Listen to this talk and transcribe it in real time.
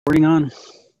Recording on.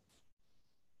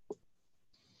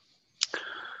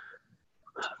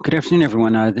 Good afternoon,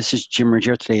 everyone. This is Jim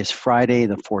Riggio. Today is Friday,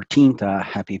 the 14th.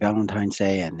 Happy Valentine's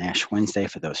Day and Ash Wednesday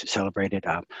for those who celebrated.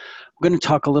 I'm going to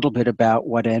talk a little bit about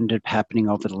what ended up happening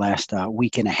over the last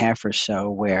week and a half or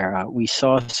so, where we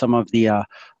saw some of the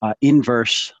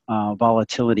inverse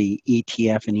volatility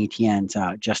ETF and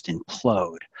ETNs just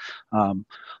implode.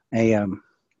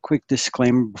 Quick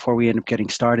disclaimer before we end up getting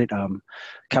started.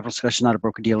 Capital Discussion is not a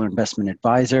broker-dealer investment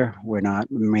advisor. We're not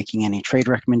making any trade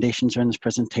recommendations during this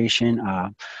presentation.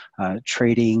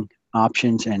 Trading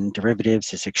options and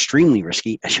derivatives is extremely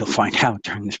risky, as you'll find out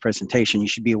during this presentation. You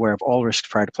should be aware of all risks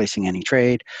prior to placing any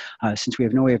trade. Since we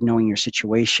have no way of knowing your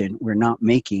situation, we're not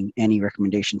making any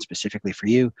recommendations specifically for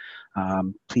you.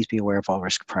 Please be aware of all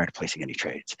risks prior to placing any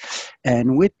trades.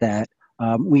 And with that,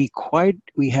 we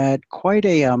had quite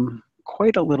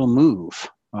a little move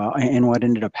in what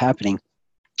ended up happening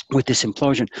with this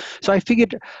implosion. So I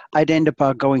figured I'd end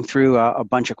up going through a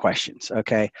bunch of questions,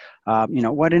 okay?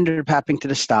 What ended up happening to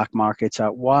the stock markets?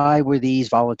 Why were these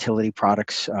volatility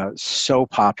products so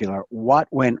popular? What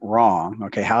went wrong?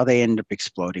 Okay, how they ended up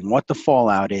exploding, what the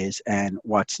fallout is, and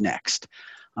what's next.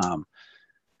 When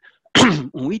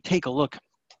we take a look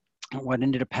at what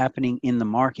ended up happening in the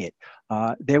market,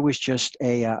 there was just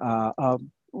a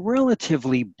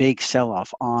relatively big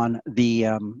sell-off on the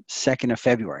 2nd of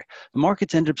February. The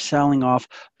markets ended up selling off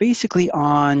basically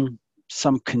on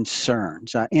some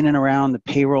concerns. In and around the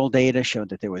payroll data showed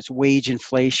that there was wage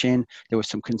inflation. There was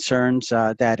some concerns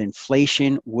that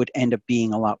inflation would end up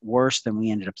being a lot worse than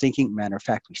we ended up thinking. Matter of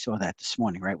fact, we saw that this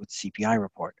morning, right, with the CPI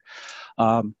report.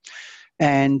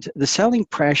 And the selling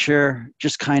pressure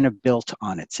just kind of built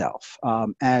on itself.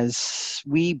 As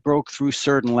we broke through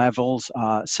certain levels,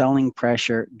 selling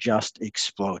pressure just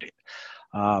exploded.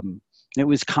 It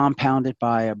was compounded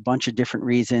by a bunch of different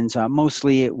reasons.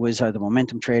 Mostly it was the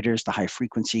momentum traders, the high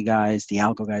frequency guys, the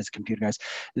algo guys, the computer guys.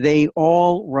 They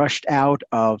all rushed out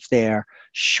of their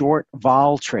short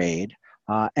vol trade.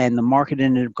 And the market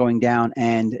ended up going down,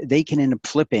 and they can end up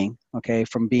flipping, okay,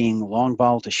 from being long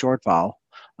vol to short vol.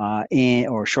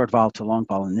 Or short vol to long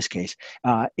vol in this case,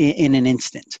 in an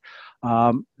instant.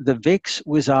 The VIX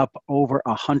was up over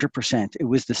 100%. It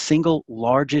was the single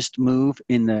largest move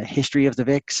in the history of the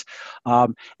VIX.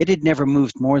 It had never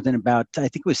moved more than about, I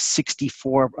think it was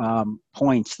 64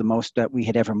 points, the most that we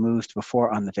had ever moved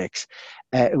before on the VIX.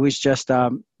 It was just,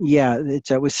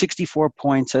 it was 64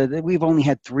 points. We've only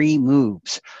had 3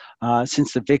 moves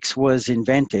since the VIX was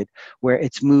invented, where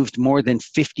it's moved more than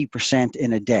 50%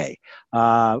 in a day.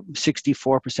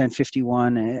 64%,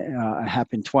 51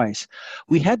 happened twice.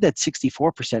 We had that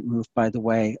 64% move, by the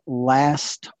way,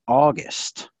 last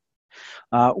August,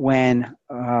 when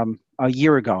a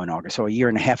year ago in August, so a year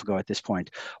and a half ago at this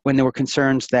point, when there were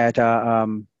concerns that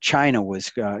China was,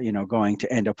 going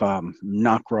to end up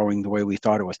not growing the way we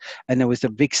thought it was. And there was a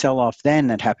big sell-off then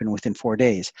that happened within 4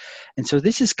 days. And so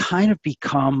this has kind of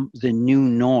become the new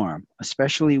norm,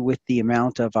 especially with the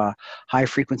amount of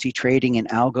high-frequency trading and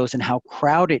algos and how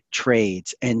crowded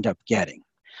trades end up getting.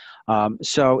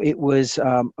 So it was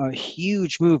a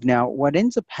huge move. Now, what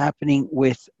ends up happening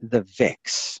with the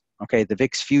VIX, okay, the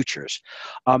VIX futures,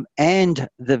 and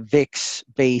the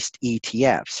VIX-based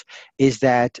ETFs is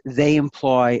that they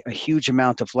employ a huge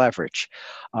amount of leverage.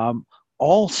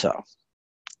 Also,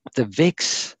 the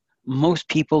VIX, most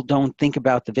people don't think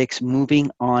about the VIX moving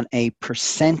on a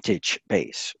percentage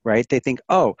base, right? They think,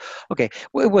 oh, okay,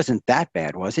 well, it wasn't that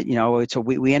bad, was it? So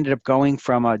we ended up going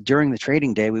from, during the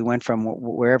trading day, we went from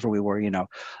wherever we were,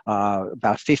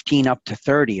 about 15 up to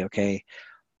 30, okay?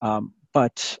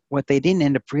 But what they didn't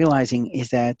end up realizing is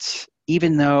that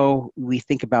even though we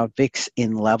think about VIX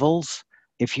in levels,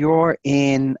 if you're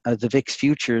in the VIX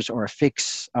futures or a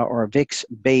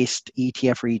VIX-based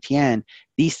ETF or ETN,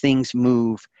 these things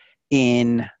move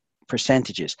in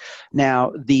percentages.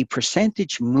 Now, the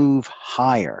percentage move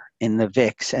higher in the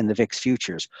VIX and the VIX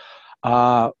futures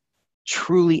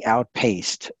truly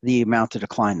outpaced the amount of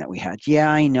decline that we had. Yeah,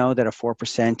 I know that a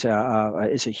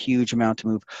 4% is a huge amount to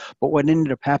move, but what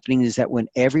ended up happening is that when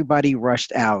everybody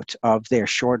rushed out of their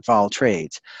short vol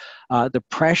trades, the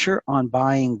pressure on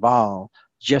buying vol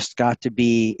just got to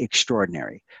be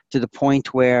extraordinary, to the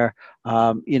point where,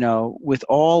 with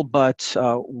all but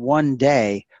 1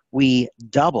 day, we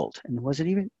doubled. And was it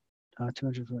even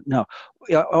 200? No,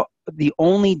 the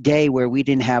only day where we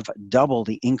didn't have double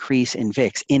the increase in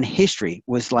VIX in history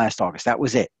was last August. That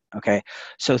was it. Okay,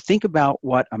 so think about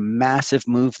what a massive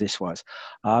move this was.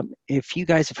 If you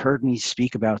guys have heard me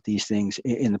speak about these things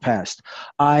in the past,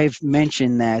 I've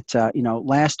mentioned that,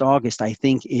 last August, I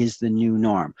think, is the new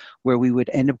norm, where we would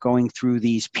end up going through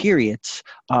these periods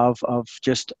of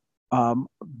just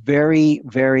very,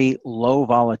 very low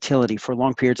volatility for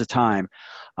long periods of time.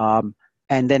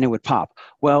 And then it would pop.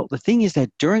 Well, the thing is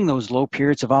that during those low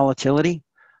periods of volatility,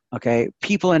 okay,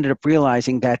 people ended up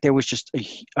realizing that there was just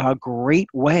a great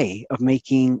way of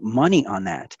making money on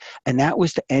that. And that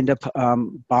was to end up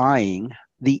buying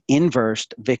the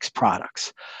inversed VIX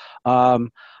products.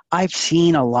 Um, I've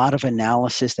seen a lot of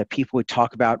analysis that people would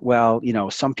talk about, well,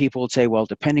 some people would say, well,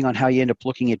 depending on how you end up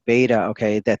looking at beta,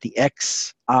 okay, that the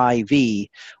XIV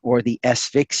or the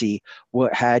SVIXY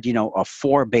had, a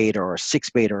 4 beta or a 6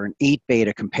 beta or an 8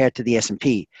 beta compared to the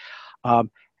S&P.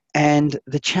 And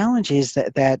the challenge is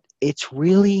that it's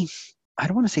really, I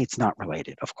don't want to say it's not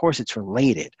related. Of course it's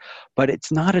related, but it's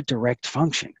not a direct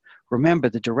function. Remember,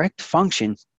 the direct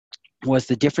function was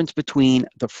the difference between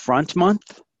the front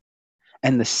month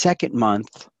and the second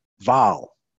month vol.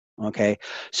 Okay,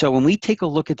 so when we take a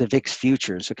look at the VIX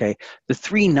futures, okay, the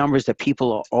three numbers that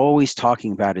people are always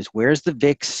talking about is where's the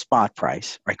VIX spot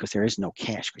price, right? Because there is no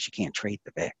cash because you can't trade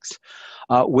the VIX.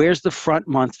 Where's the front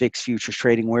month VIX futures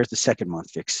trading? Where's the second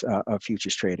month VIX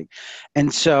futures trading?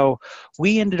 And so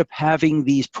we ended up having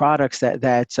these products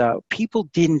that people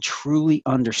didn't truly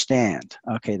understand.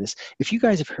 Okay, if you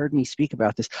guys have heard me speak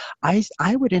about this,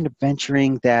 I would end up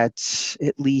venturing that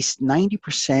at least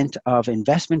 90% of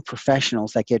investment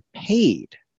professionals that get paid,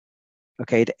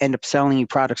 okay, to end up selling you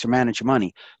products or manage your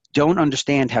money don't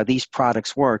understand how these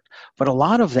products work, but a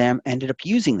lot of them ended up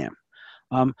using them.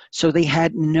 So they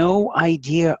had no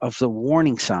idea of the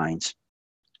warning signs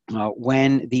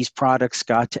when these products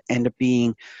got to end up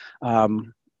being,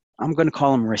 I'm going to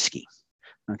call them risky,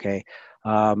 okay?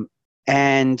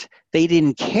 And they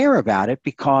didn't care about it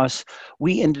because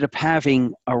we ended up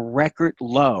having a record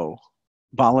low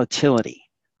volatility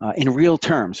in real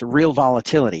terms, real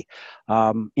volatility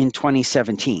in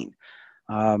 2017.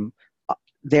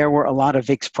 There were a lot of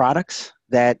VIX products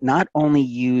that not only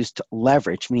used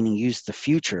leverage, meaning used the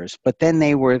futures, but then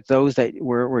they were those that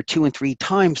were 2 and 3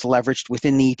 times leveraged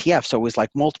within the ETF. So it was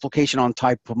like multiplication on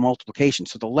type of multiplication.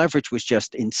 So the leverage was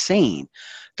just insane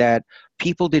that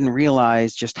people didn't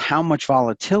realize just how much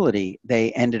volatility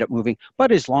they ended up moving.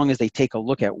 But as long as they take a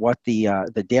look at what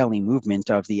the daily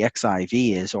movement of the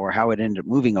XIV is or how it ended up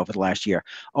moving over the last year,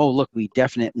 oh, look, we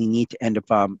definitely need to end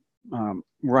up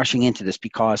rushing into this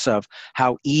because of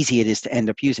how easy it is to end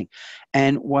up using.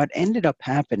 And what ended up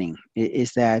happening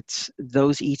is that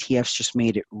those ETFs just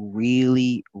made it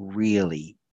really,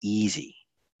 really easy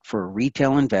for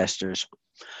retail investors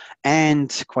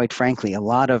and, quite frankly, a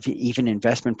lot of even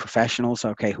investment professionals,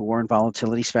 okay, who weren't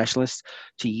volatility specialists,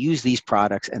 to use these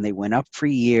products. And they went up for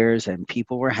years and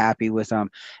people were happy with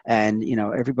them. And,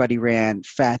 everybody ran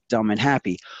fat, dumb, and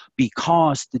happy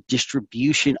because the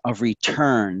distribution of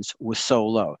returns was so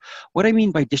low. What I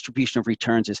mean by distribution of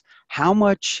returns is how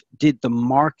much did the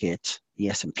market, the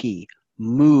S&P,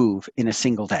 move in a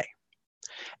single day?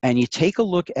 And you take a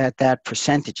look at that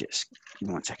percentages. Give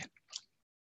me one second.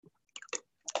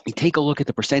 You take a look at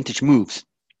the percentage moves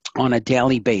on a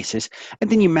daily basis, and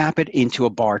then you map it into a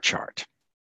bar chart,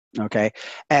 okay?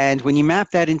 And when you map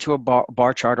that into a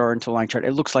bar chart or into a line chart,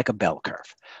 it looks like a bell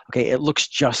curve, okay? It looks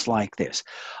just like this.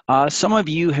 Some of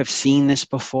you have seen this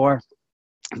before.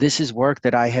 This is work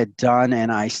that I had done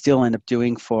and I still end up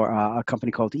doing for a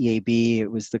company called EAB.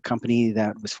 It was the company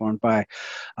that was formed by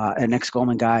an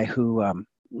ex-Goldman guy who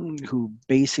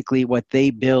basically what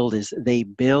they build is they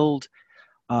build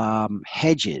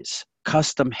hedges,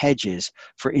 custom hedges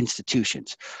for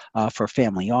institutions, for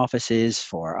family offices,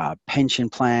 for pension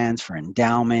plans, for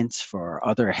endowments, for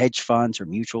other hedge funds or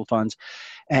mutual funds.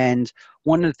 And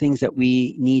one of the things that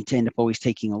we need to end up always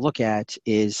taking a look at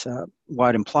is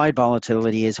what implied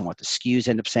volatility is and what the skews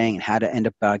end up saying and how to end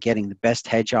up getting the best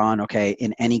hedge on, okay,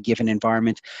 in any given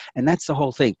environment. And that's the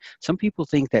whole thing. Some people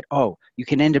think that, oh, you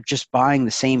can end up just buying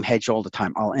the same hedge all the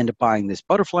time. I'll end up buying this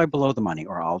butterfly below the money,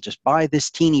 or I'll just buy this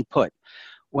teeny put.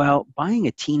 Well, buying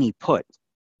a teeny put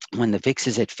when the VIX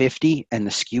is at 50 and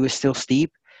the skew is still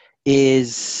steep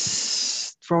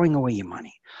is throwing away your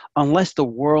money. Unless the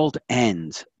world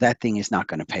ends, that thing is not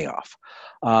going to pay off.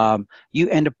 You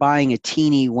end up buying a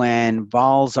teeny when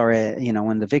vols are at,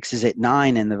 when the VIX is at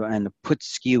 9 and the put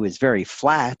skew is very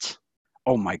flat.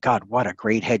 Oh my God, what a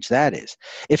great hedge that is.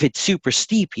 If it's super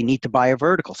steep, you need to buy a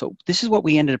vertical. So this is what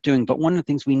we ended up doing. But one of the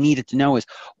things we needed to know is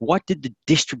what did the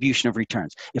distribution of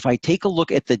returns? If I take a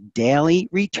look at the daily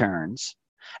returns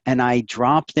and I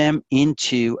drop them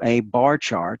into a bar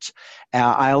chart,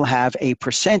 I'll have a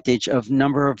percentage of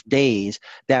number of days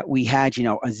that we had, a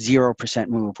 0%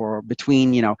 move, or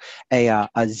between, a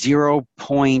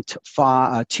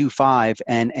 0.25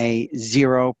 and a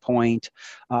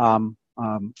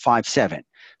 0.57.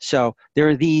 So there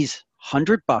are these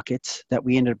 100 buckets that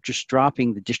we ended up just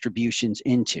dropping the distributions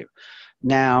into.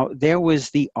 Now, there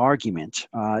was the argument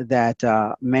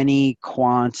that many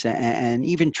quants and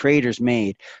even traders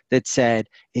made that said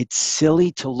it's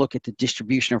silly to look at the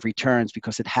distribution of returns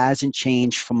because it hasn't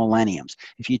changed for millenniums.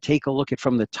 If you take a look at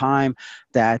from the time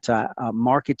that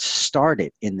markets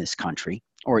started in this country,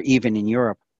 or even in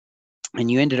Europe, and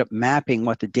you ended up mapping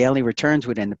what the daily returns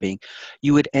would end up being,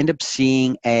 you would end up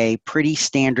seeing a pretty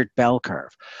standard bell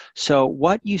curve. So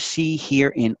what you see here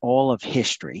in all of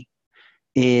history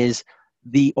is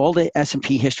all the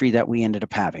S&P history that we ended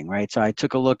up having, right? So I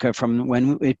took a look at from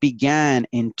when it began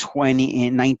in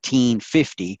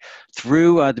 1950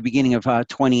 through the beginning of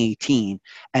 2018,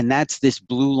 and that's this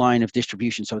blue line of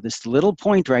distribution. So this little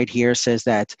point right here says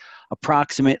that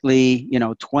approximately,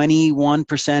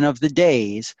 21% of the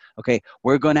days, okay,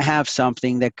 we're going to have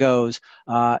something that goes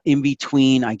in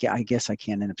between. I guess I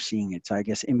can't end up seeing it. So I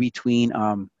guess in between.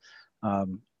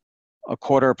 A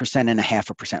 1/4% and a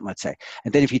 1/2%, let's say.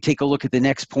 And then if you take a look at the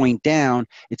next point down,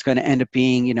 it's going to end up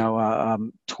being,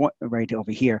 right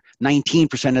over here,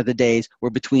 19% of the days were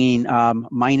between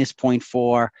minus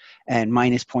 0.4 and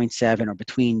minus 0.7, or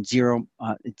between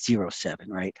 0.07,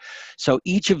 right? So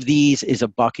each of these is a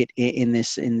bucket in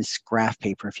this graph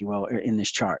paper, if you will, or in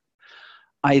this chart.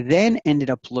 I then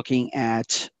ended up looking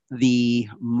at the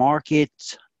market,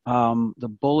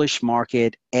 the bullish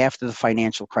market after the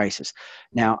financial crisis.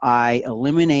 Now, I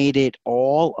eliminated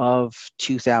all of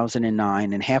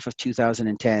 2009 and half of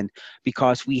 2010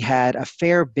 because we had a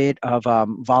fair bit of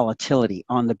volatility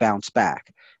on the bounce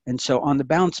back. And so on the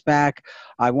bounce back,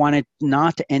 I wanted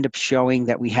not to end up showing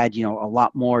that we had, a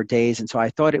lot more days. And so I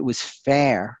thought it was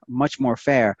fair, much more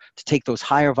fair, to take those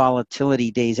higher volatility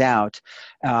days out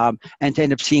and to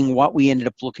end up seeing what we ended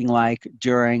up looking like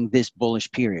during this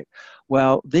bullish period.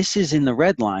 Well, this is in the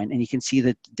red line, and you can see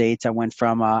the dates. I went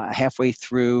from halfway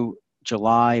through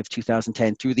July of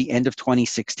 2010 through the end of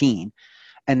 2016,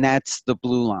 and that's the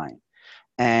blue line.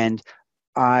 And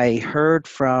I heard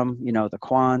from, the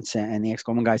quants and the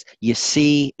ex-Goldman guys, you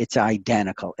see, it's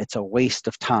identical. It's a waste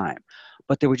of time.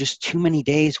 But there were just too many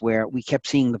days where we kept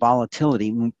seeing the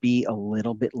volatility be a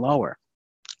little bit lower,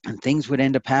 and things would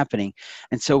end up happening.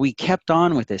 And so we kept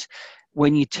on with this.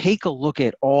 When you take a look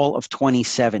at all of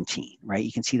 2017, right,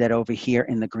 you can see that over here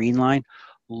in the green line.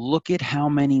 Look at how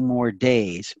many more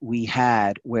days we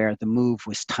had where the move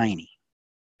was tiny.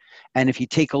 And if you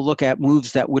take a look at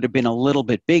moves that would have been a little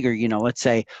bit bigger, let's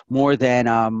say more than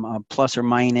plus or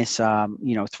minus,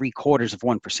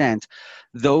 0.75%,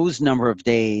 those number of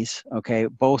days, okay,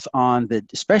 both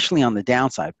especially on the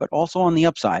downside, but also on the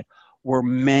upside, were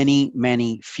many,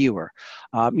 many fewer.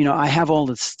 I have all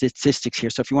the statistics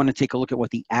here. So if you want to take a look at what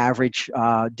the average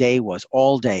day was,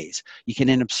 all days, you can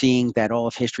end up seeing that all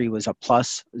of history was a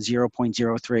plus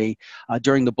 0.03.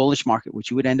 During the bullish market, which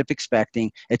you would end up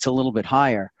expecting, it's a little bit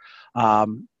higher.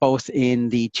 Both in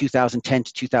the 2010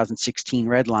 to 2016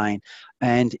 red line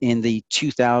and in the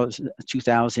 10 to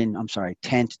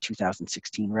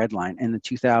 2016 red line and the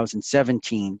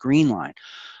 2017 green line.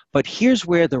 But here's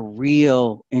where the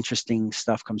real interesting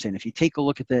stuff comes in. If you take a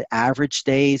look at the average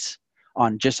days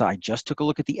I just took a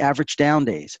look at the average down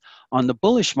days. On the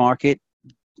bullish market,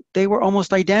 they were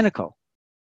almost identical.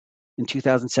 In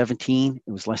 2017,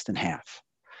 it was less than half.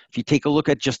 If you take a look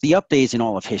at just the up days in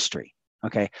all of history,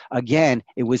 okay, again,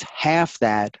 it was half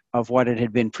that of what it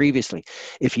had been previously.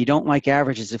 If you don't like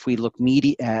averages, if we look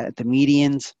at the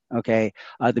medians, okay,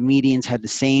 the medians had the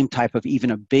same type of even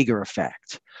a bigger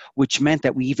effect, which meant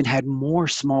that we even had more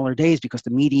smaller days because the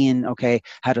median, okay,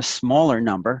 had a smaller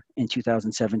number in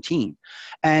 2017.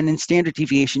 And in standard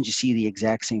deviations, you see the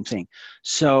exact same thing.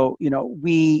 So,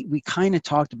 we kind of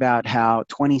talked about how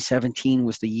 2017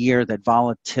 was the year that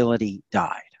volatility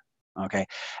died. Okay,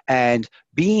 and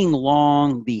being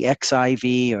long the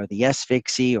XIV or the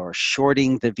SVIXY or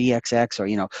shorting the VXX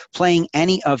or, playing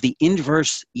any of the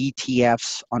inverse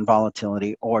ETFs on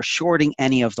volatility or shorting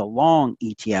any of the long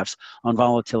ETFs on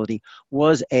volatility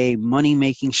was a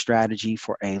money-making strategy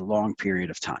for a long period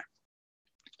of time.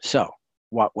 So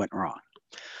what went wrong?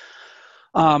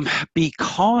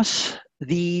 Because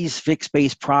these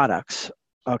VIX-based products,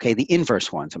 okay, the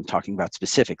inverse ones I'm talking about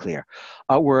specifically here,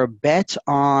 were a bet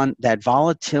on that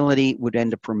volatility would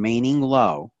end up remaining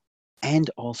low, and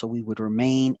also we would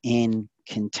remain in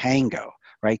contango,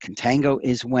 right? Contango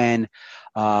is when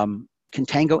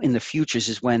contango in the futures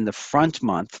is when the front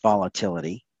month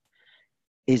volatility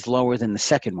is lower than the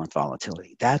second month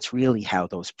volatility. That's really how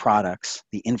those products,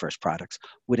 the inverse products,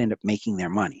 would end up making their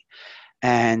money.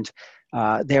 And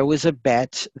there was a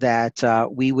bet that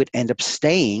we would end up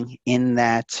staying in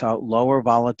that lower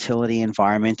volatility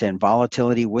environment, and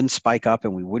volatility wouldn't spike up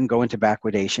and we wouldn't go into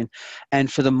backwardation. And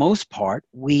for the most part,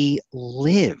 we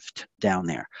lived down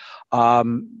there.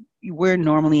 We're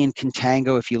normally in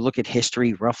contango, if you look at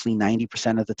history, roughly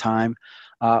 90% of the time.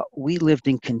 We lived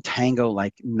in contango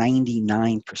like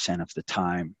 99% of the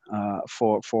time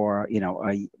for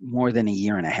more than a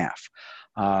year and a half.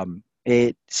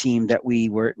 It seemed that we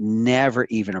were never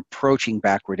even approaching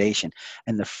backwardation.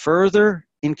 And the further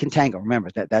in contango,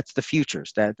 remember that's the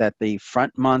futures, that the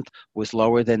front month was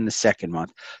lower than the second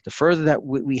month. The further that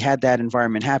we had that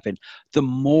environment happen, the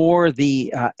more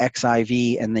the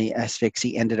XIV and the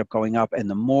SVXY ended up going up, and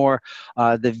the more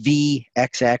the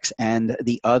VXX and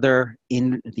the other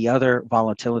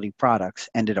volatility products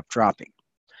ended up dropping.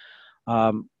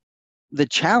 The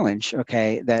challenge,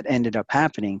 that ended up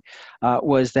happening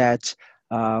was that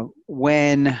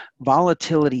when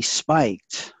volatility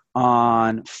spiked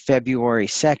on February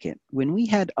 2nd, when we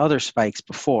had other spikes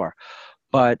before,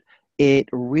 but it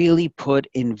really put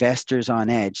investors on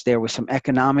edge. There was some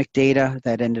economic data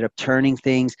that ended up turning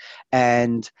things,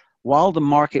 and while the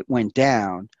market went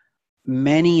down,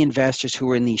 many investors who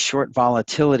were in these short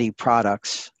volatility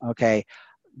products,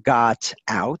 got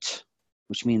out,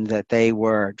 which means that they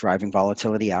were driving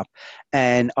volatility up,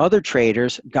 and other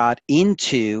traders got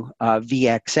into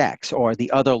VXX or the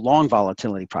other long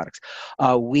volatility products.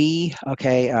 We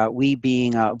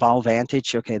being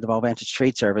Volvantage, the Volvantage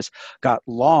Trade Service, got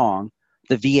long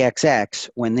the VXX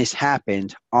when this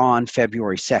happened on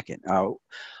February 2nd.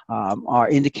 Our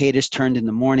indicators turned in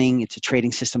the morning. It's a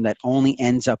trading system that only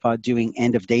ends up doing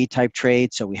end of day type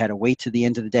trades. So we had to wait to the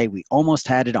end of the day. We almost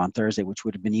had it on Thursday, which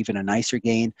would have been even a nicer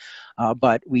gain.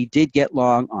 But we did get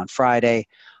long on Friday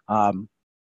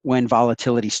when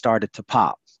volatility started to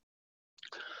pop.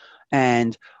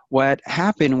 And what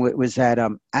happened was that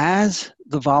as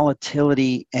the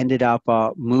volatility ended up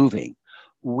moving,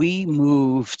 we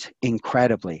moved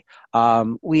incredibly.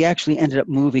 We actually ended up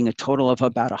moving a total of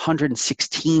about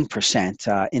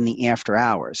 116% in the after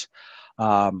hours.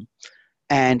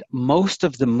 And most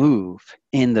of the move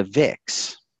in the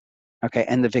VIX,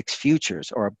 and the VIX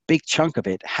futures, or a big chunk of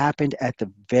it, happened at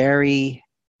the very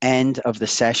end of the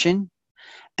session,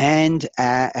 and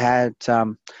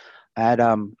on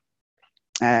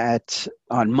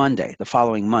Monday, the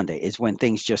following Monday, is when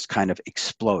things just kind of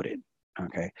exploded.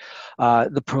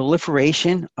 The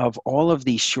proliferation of all of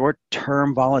these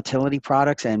short-term volatility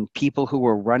products and people who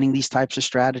were running these types of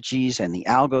strategies, and the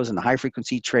algos and the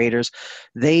high-frequency traders,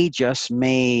 they just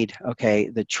made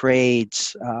the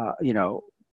trades.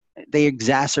 They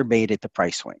exacerbated the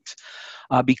price swings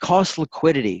because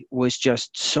liquidity was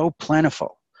just so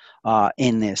plentiful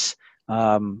in this.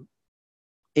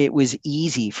 It was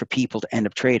easy for people to end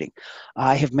up trading.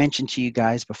 I have mentioned to you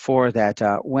guys before that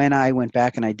when I went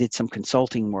back and I did some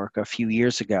consulting work a few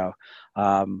years ago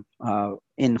in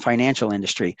the financial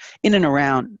industry, in and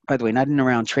around, by the way, not in and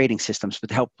around trading systems, but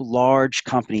to help large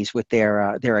companies with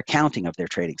their accounting of their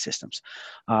trading systems.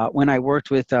 When I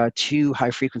worked with two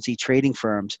high-frequency trading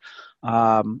firms,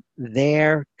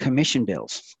 their commission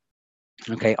bills,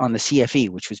 on the CFE,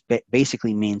 which was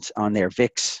basically means on their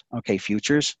VIX,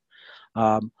 futures,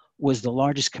 was the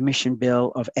largest commission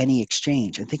bill of any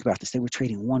exchange. And think about this, they were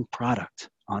trading one product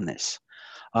on this.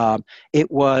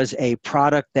 It was a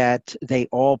product that they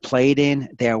all played in.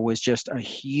 There was just a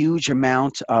huge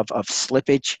amount of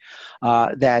slippage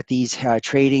that these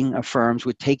trading firms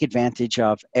would take advantage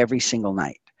of every single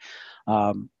night.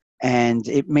 And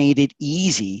it made it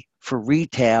easy for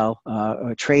retail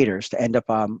traders to end up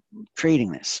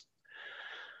trading this.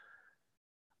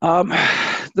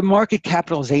 The market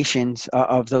capitalizations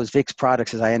of those VIX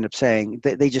products, as I end up saying,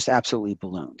 they just absolutely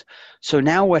ballooned. So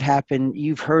now what happened,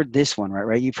 you've heard this one,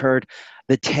 right? You've heard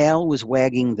the tail was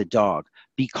wagging the dog.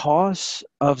 Because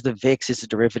of the VIX is a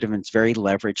derivative and it's very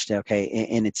leveraged,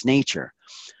 in its nature.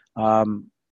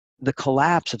 The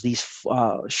collapse of these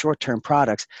short-term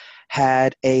products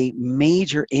had a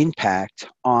major impact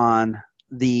on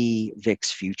the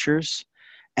VIX futures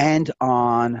and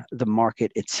on the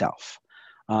market itself.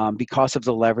 Because of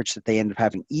the leverage that they ended up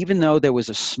having, even though there was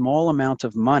a small amount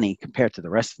of money compared to the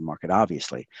rest of the market,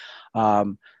 obviously,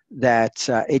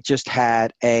 that it just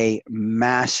had a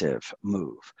massive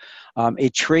move.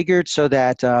 It triggered so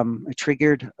that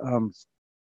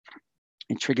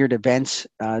It triggered events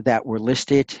that were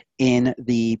listed in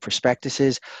the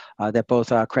prospectuses that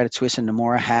both Credit Suisse and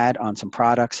Nomura had on some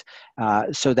products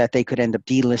so that they could end up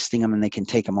delisting them and they can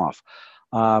take them off.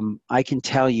 I can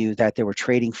tell you that there were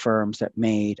trading firms that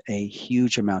made a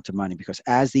huge amount of money because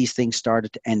as these things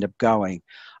started to end up going,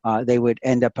 they would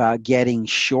end up getting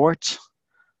short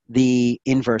the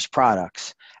inverse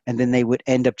products, and then they would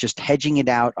end up just hedging it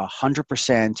out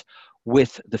 100%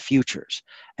 with the futures.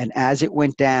 And as it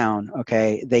went down,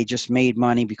 okay, they just made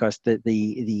money because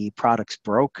the products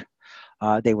broke,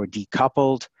 they were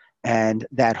decoupled, and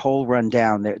that whole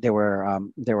rundown, there were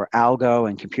algo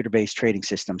and computer-based trading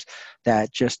systems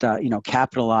that just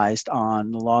capitalized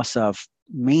on the loss of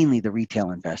mainly the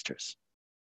retail investors.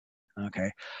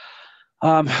 Okay,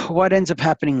 what ends up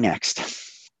happening next?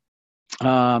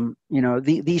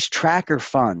 These tracker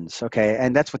funds, okay,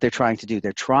 and that's what they're trying to do.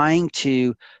 They're trying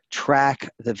to track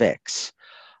the VIX.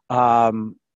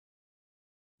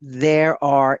 There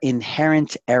are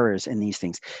inherent errors in these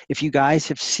things. If you guys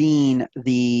have seen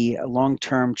the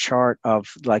long-term chart of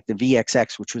like the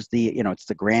VXX, which was it's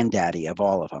the granddaddy of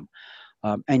all of them,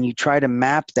 and you try to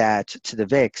map that to the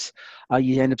VIX,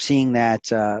 you end up seeing that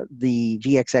the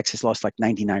VXX has lost like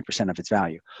 99% of its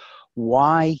value.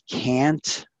 Why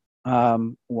can't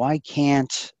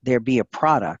there be a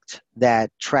product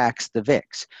that tracks the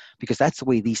VIX? Because that's the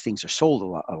way these things are sold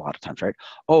a lot of times, right?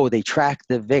 Oh, they track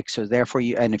the VIX, so therefore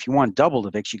and if you want double the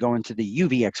VIX, you go into the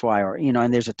UVXY or,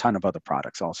 and there's a ton of other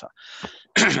products also.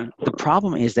 The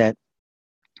problem is that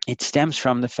it stems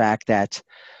from the fact that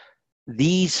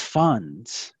these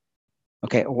funds,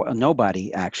 okay,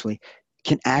 nobody actually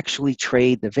can actually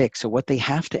trade the VIX. So what they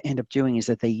have to end up doing is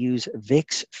that they use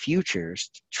VIX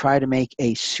futures to try to make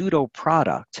a pseudo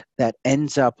product that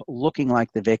ends up looking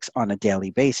like the VIX on a daily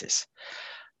basis.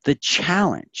 The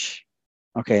challenge,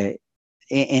 okay,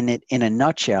 in a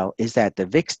nutshell, is that the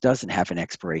VIX doesn't have an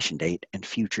expiration date and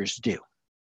futures do.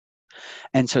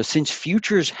 And so since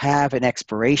futures have an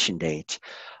expiration date,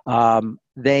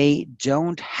 they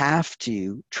don't have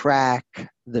to track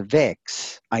the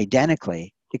VIX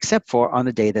identically except for on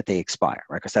the day that they expire,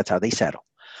 right? Because that's how they settle.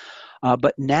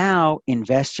 But now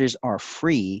investors are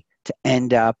free to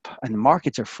end up, and the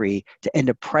markets are free to end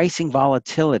up pricing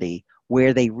volatility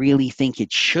where they really think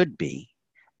it should be,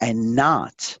 and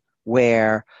not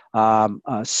where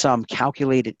some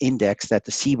calculated index that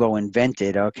the SIBO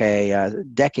invented,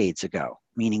 decades ago,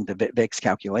 meaning the VIX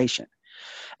calculation.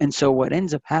 And so what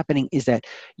ends up happening is that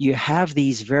you have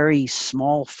these very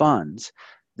small funds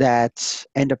that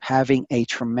end up having a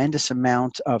tremendous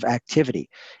amount of activity.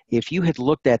 If you had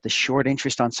looked at the short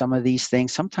interest on some of these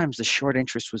things, sometimes the short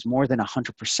interest was more than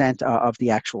 100% of the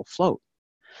actual float.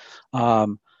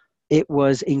 It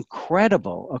was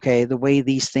incredible, okay, the way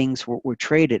these things were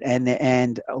traded,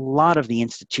 and a lot of the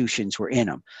institutions were in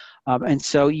them. And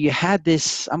so you had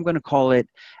this, I'm going to call it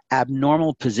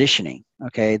abnormal positioning,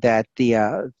 okay, that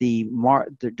the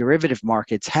derivative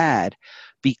markets had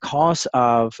because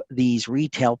of these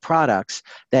retail products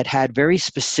that had very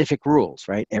specific rules,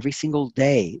 right? Every single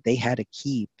day they had to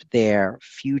keep their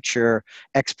future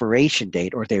expiration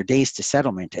date or their days to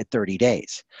settlement at 30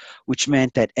 days, which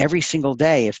meant that every single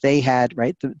day, if they had,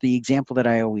 right, the example that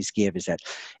I always give is that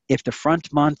if the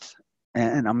front month,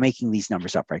 and I'm making these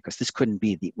numbers up, right, because this couldn't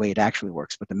be the way it actually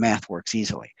works, but the math works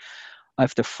easily.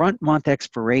 If the front month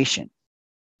expiration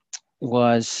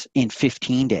was in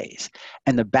 15 days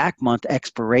and the back month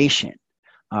expiration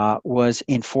was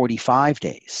in 45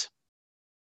 days,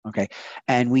 okay,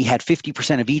 and we had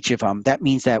 50% of each of them, that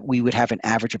means that we would have an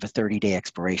average of a 30-day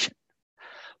expiration.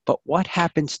 But what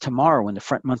happens tomorrow when the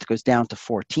front month goes down to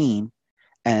 14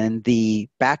 and the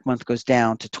back month goes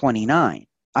down to 29?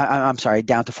 I'm sorry,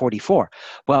 down to 44.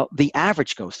 Well, the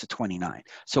average goes to 29.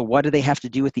 So what do they have to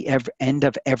do at the end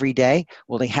of every day?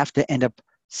 Well, they have to end up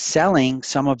selling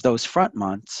some of those front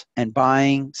months and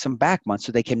buying some back months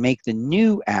so they can make the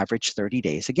new average 30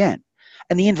 days again.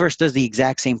 And the inverse does the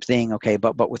exact same thing, okay,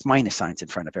 but with minus signs in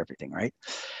front of everything, right?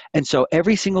 And so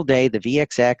every single day, the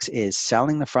VXX is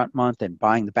selling the front month and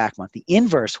buying the back month. The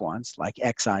inverse ones, like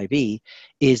XIV,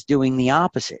 is doing the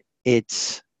opposite.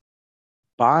 It's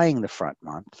buying the front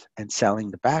month and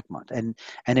selling the back month. And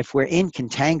if we're in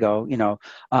contango,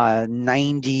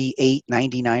 98,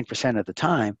 99% of the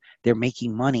time, they're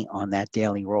making money on that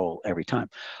daily roll every time.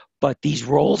 But these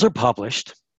rolls are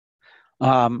published,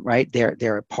 right?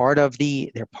 They're part of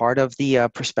the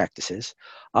prospectuses.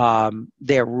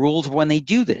 Their rules when they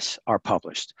do this are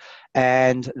published,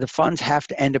 and the funds have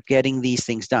to end up getting these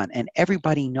things done. And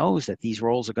everybody knows that these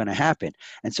rolls are going to happen.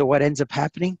 And so what ends up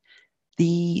happening?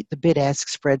 The bid-ask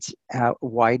spreads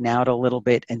widen out a little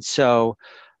bit, and so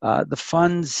the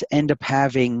funds end up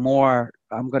having more,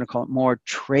 I'm going to call it more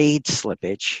trade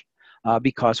slippage,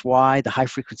 because why? The high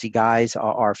frequency guys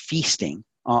are feasting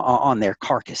on their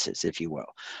carcasses, if you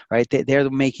will, right? They're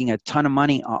making a ton of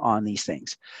money on these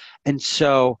things. And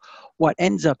so what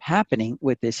ends up happening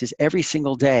with this is every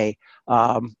single day,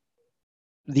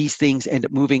 these things end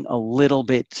up moving a little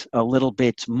bit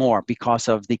more because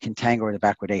of the contango or the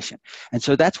backwardation. And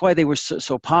so that's why they were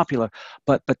so popular,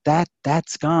 but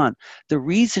that's gone. The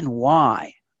reason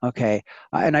why, okay,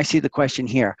 and I see the question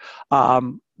here,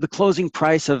 the closing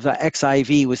price of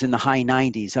XIV was in the high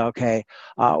 90s, okay,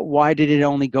 why did it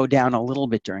only go down a little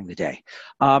bit during the day?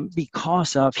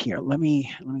 Because of here, let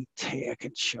me tell you, I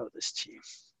can show this to you.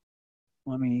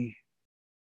 Let me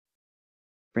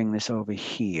bring this over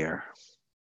here.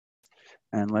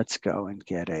 And let's go and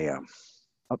get a,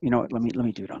 oh, you know what, let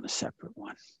me do it on a separate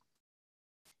one.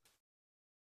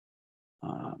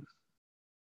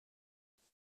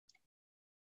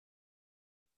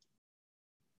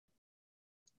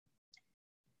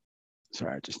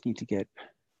 Sorry, I just need to get,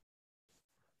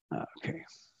 okay.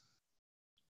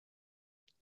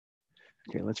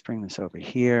 Okay, let's bring this over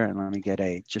here and let me get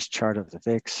a just chart of the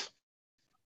VIX.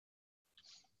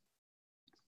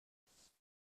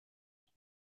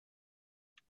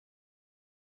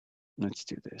 Let's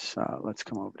do this. Let's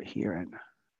come over to here and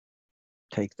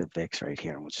take the VIX right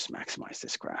here, and we'll just maximize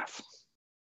this graph.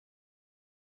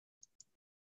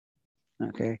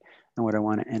 Okay, and what I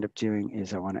want to end up doing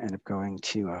is I want to end up going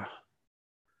to,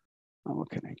 oh,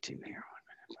 what can I do here?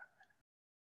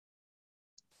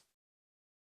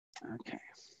 1 minute. Okay.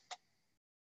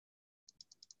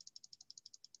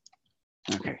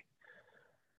 Okay.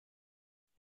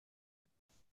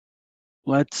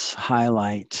 Let's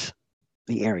highlight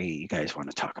the area you guys want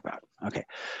to talk about. Okay,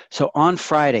 so on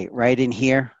Friday, right in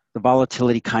here, the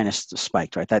volatility kind of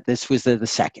spiked, right? That this was the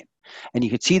second. And you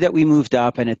could see that we moved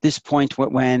up, and at this point,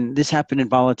 when this happened in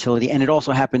volatility, and it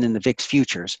also happened in the VIX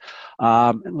futures.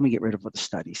 And let me get rid of the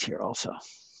studies here also.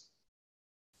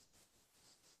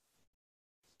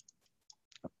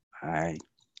 I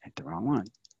hit the wrong one.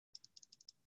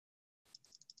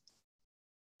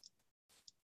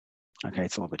 Okay,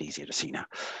 it's a little bit easier to see now.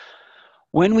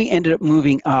 When we ended up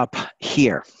moving up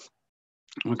here,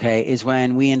 okay, is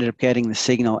when we ended up getting the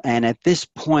signal. And at this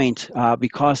point,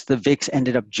 because the VIX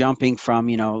ended up jumping from,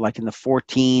 you know, like in the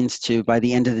 14s to by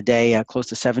the end of the day, close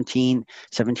to 17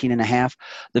 and a half,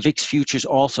 the VIX futures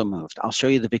also moved. I'll show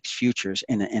you the VIX futures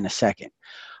in a second.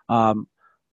 On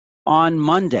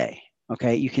Monday,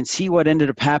 okay, you can see what ended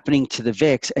up happening to the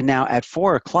VIX. And now at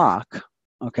 4 o'clock,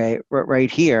 okay,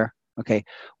 right here, okay,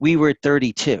 we were at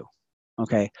 32,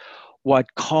 okay.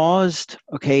 What caused,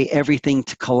 okay, everything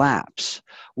to collapse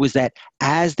was that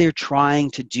as they're trying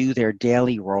to do their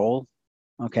daily roll,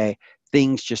 okay,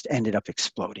 things just ended up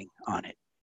exploding on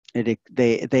it.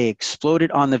 They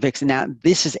exploded on the VIX. Now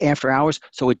this is after hours,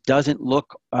 so it doesn't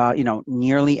look, you know,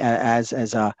 nearly as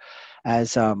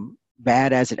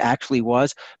bad as it actually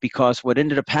was, because what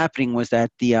ended up happening was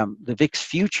that the VIX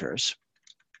futures.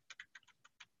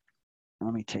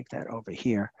 Let me take that over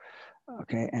here,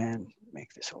 okay, and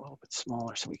make this a little bit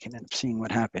smaller so we can end up seeing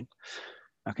what happened.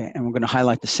 Okay, and we're going to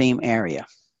highlight the same area.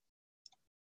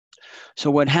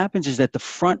 So what happens is that the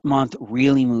front month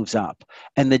really moves up,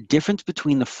 and the difference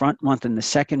between the front month and the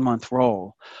second month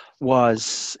roll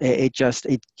was it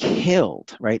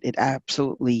killed, right? It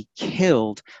absolutely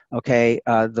killed, okay,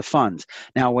 the funds.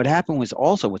 Now what happened was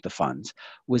also with the funds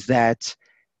was that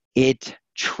it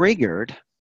triggered,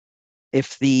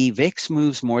 if the VIX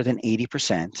moves more than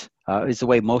 80%, is the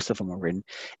way most of them are written,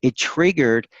 it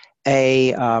triggered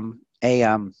a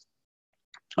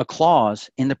clause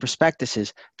in the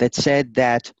prospectuses that said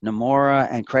that Nomura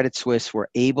and Credit Suisse were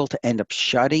able to end up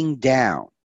shutting down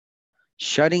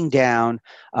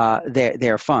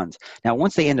their funds. Now,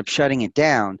 once they end up shutting it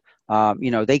down,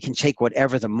 you know, they can take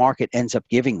whatever the market ends up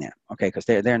giving them, okay, because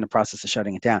they're in the process of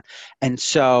shutting it down. And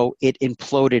so it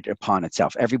imploded upon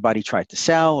itself. Everybody tried to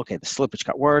sell, okay, the slippage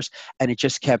got worse, and it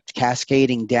just kept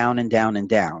cascading down and down and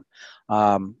down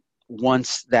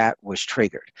once that was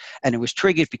triggered. And it was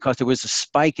triggered because there was a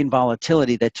spike in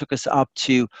volatility that took us up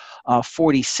to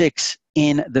 46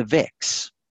 in the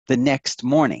VIX the next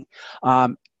morning.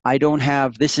 I don't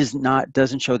have,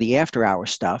 doesn't show the after hour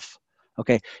stuff.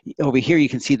 Okay, over here you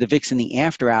can see the VIX in the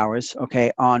after hours,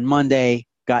 okay, on Monday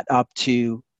got up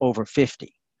to over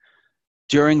 50.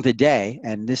 During the day,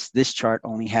 and this chart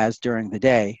only has during the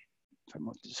day, if I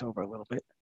move this over a little bit,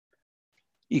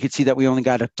 you can see that we only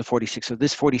got up to 46. So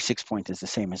this 46 point is the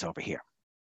same as over here,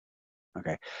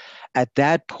 okay. At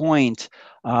that point,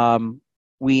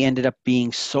 we ended up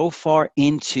being so far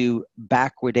into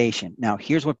backwardation. Now,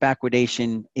 here's what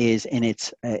backwardation is in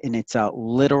its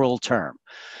literal term.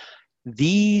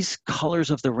 These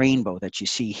colors of the rainbow that you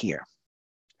see here,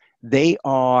 they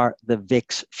are the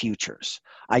VIX futures.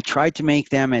 I tried to make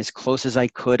them as close as I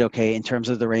could, okay, in terms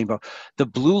of the rainbow. The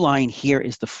blue line here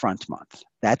is the front month.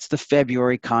 That's the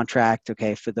February contract,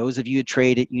 okay? For those of you who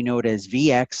trade it, you know it as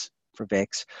VX for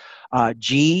VIX,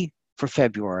 G for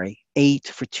February, 8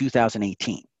 for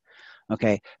 2018,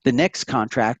 okay? The next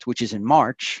contract, which is in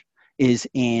March, is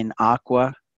in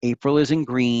aqua, April is in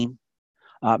green,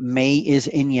 May is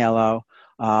in yellow,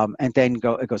 and then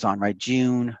it goes on, right?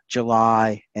 June,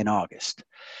 July, and August.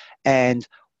 And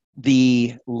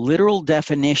the literal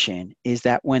definition is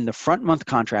that when the front month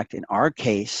contract, in our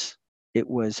case, it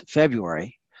was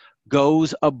February,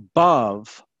 goes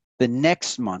above the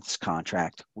next month's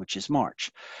contract, which is March.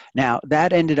 Now,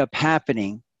 that ended up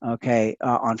happening, okay,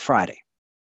 on Friday.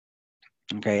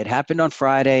 Okay, it happened on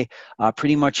Friday,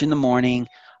 pretty much in the morning.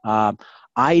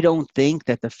 I don't think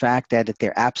that the fact that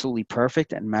they're absolutely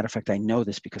perfect, and matter of fact, I know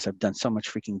this because I've done so much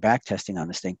freaking back testing on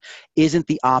this thing, isn't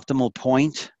the optimal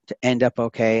point to end up,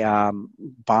 okay,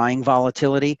 buying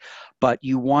volatility, but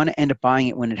you want to end up buying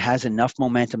it when it has enough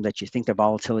momentum that you think the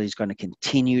volatility is going to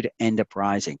continue to end up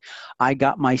rising. I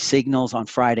got my signals on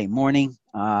Friday morning.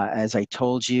 As I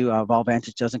told you,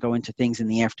 VolVantage doesn't go into things in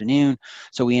the afternoon,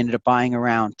 so we ended up buying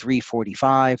around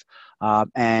 345.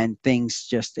 And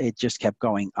it just kept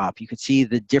going up. You could see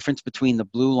the difference between the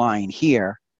blue line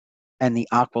here and the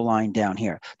aqua line down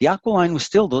here. The aqua line was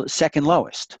still the second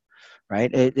lowest,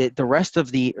 right? The rest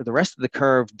of the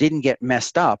curve didn't get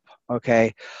messed up.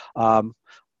 Okay, I'm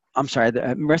sorry.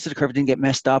 The rest of the curve didn't get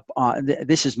messed up.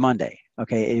 This is Monday.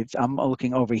 Okay, if I'm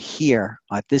looking over here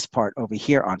at this part over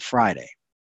here on Friday,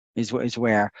 is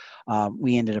where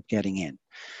we ended up getting in.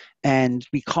 And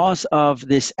because of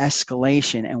this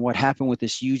escalation and what happened with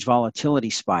this huge volatility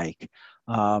spike,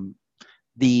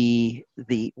 the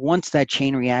once that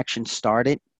chain reaction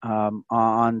started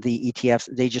on the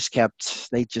ETFs, they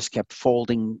just kept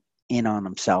folding in on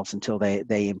themselves until they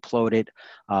imploded.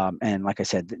 And like I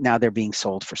said, now they're being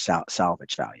sold for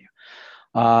salvage value.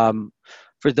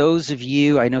 For those of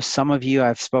you, I know some of you,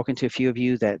 I've spoken to a few of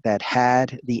you that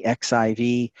had the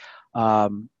XIV.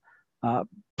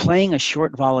 Playing a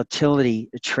short volatility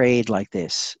trade like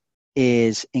this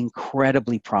is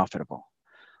incredibly profitable.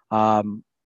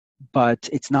 But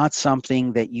it's not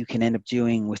something that you can end up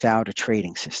doing without a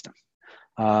trading system.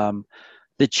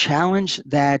 The challenge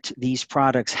that these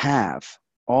products have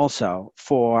also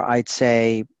for, I'd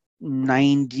say,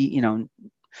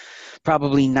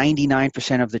 probably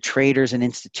 99% of the traders and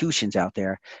institutions out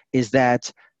there is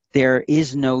that there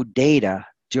is no data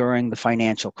during the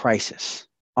financial crisis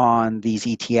on these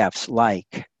ETFs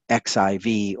like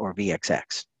XIV or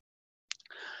VXX.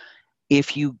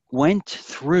 If you went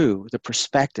through the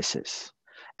prospectuses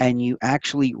and you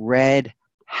actually read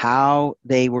how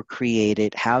they were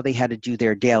created, how they had to do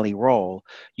their daily roll,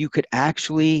 you could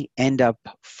actually end up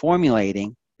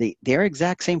formulating their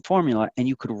exact same formula, and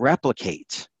you could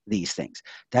replicate these things.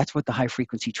 That's what the high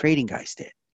frequency trading guys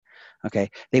did.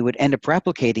 Okay, they would end up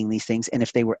replicating these things, and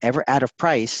if they were ever out of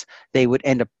price, they would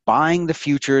end up buying the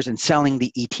futures and selling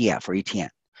the ETF or ETN,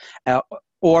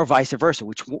 or vice versa,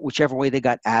 whichever way they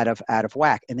got out of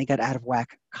whack, and they got out of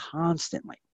whack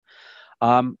constantly.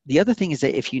 The other thing is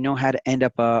that if you know how to end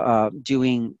up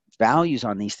doing values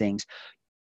on these things,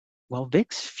 well,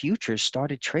 VIX futures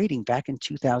started trading back in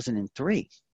 2003.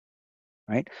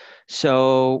 Right?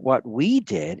 So what we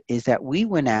did is that we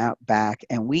went out back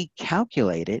and we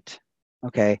calculated,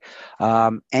 okay,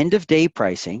 end of day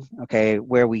pricing, okay,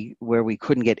 where we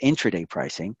couldn't get intraday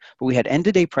pricing, but we had end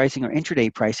of day pricing or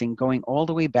intraday pricing going all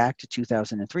the way back to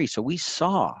 2003. So we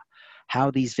saw how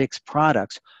these VIX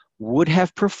products would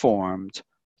have performed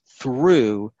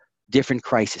through different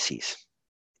crises,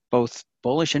 both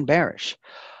bullish and bearish.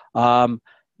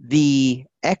 The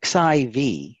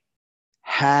XIV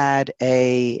had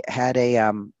a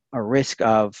risk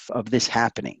of this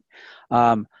happening,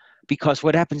 because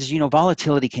what happens is,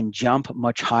 volatility can jump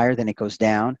much higher than it goes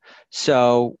down.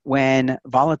 So when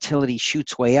volatility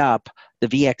shoots way up, the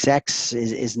VXX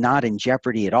is not in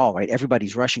jeopardy at all, right?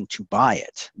 Everybody's rushing to buy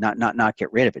it, not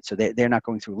get rid of it. So they're not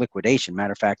going through liquidation.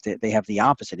 Matter of fact, they have the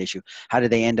opposite issue. How do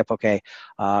they end up,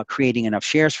 creating enough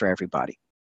shares for everybody?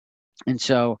 And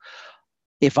so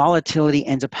if volatility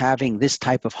ends up having this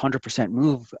type of 100%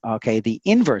 move, okay, the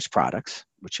inverse products,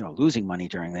 which are losing money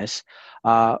during this,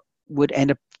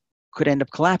 could end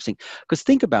up collapsing. Because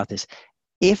think about this: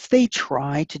 if they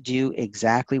try to do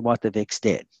exactly what the VIX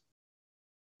did,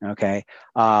 okay,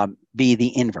 be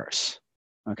the inverse,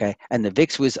 Okay, and the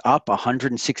VIX was up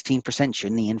 116%.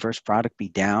 Shouldn't the inverse product be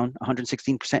down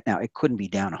 116%? Now, it couldn't be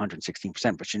down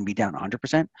 116%, but shouldn't be down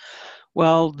 100%?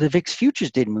 Well, the VIX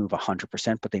futures did move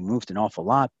 100%, but they moved an awful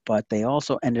lot, but they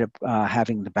also ended up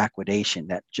having the backwardation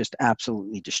that just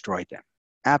absolutely destroyed them.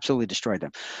 Absolutely destroyed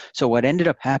them. So what ended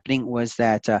up happening was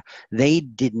that they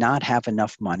did not have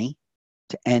enough money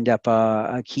to end up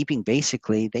keeping,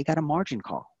 basically, they got a margin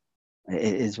call.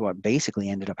 Is what basically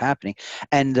ended up happening.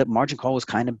 And the margin call was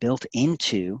kind of built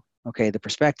into, okay, the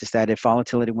prospectus that if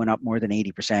volatility went up more than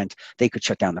 80%, they could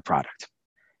shut down the product.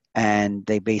 And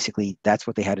they basically, that's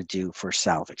what they had to do for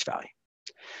salvage value.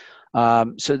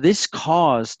 So this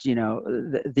caused,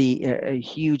 a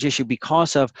huge issue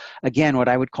because of, again, what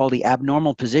I would call the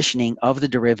abnormal positioning of the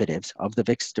derivatives, of the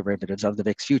VIX derivatives, of the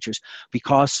VIX futures,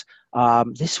 because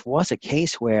this was a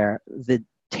case where the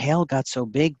tail got so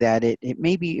big that it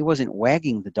maybe it wasn't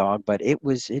wagging the dog, but it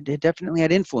definitely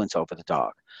had influence over the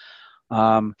dog.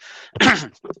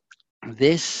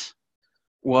 This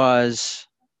was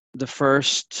the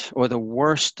first or the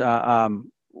worst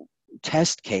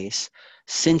test case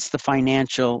since the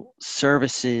financial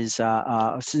services,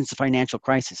 since the financial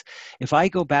crisis. If I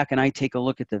go back and I take a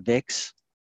look at the VIX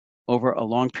over a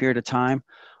long period of time,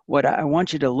 what I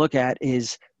want you to look at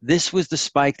is this was the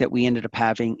spike that we ended up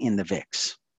having in the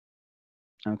VIX.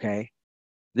 Okay,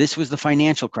 this was the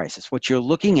financial crisis. What you're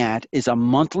looking at is a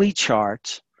monthly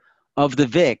chart of the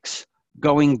VIX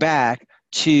going back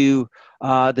to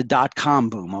the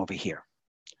dot-com boom over here.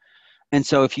 And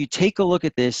so if you take a look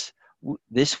at this,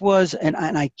 this was, and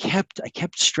I kept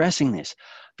stressing this,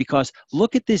 because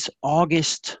look at this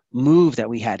August move that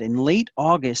we had in late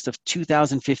August of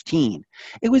 2015.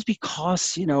 It was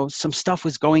because, some stuff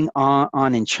was going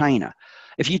on in China.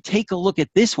 If you take a look at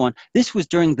this one, this was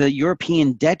during the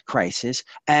European debt crisis,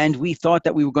 and we thought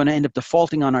that we were going to end up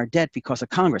defaulting on our debt because of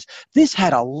Congress. This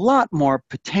had a lot more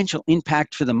potential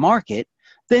impact for the market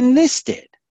than this did.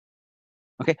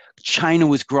 Okay, China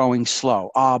was growing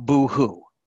slow. Boo-hoo.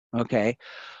 Okay,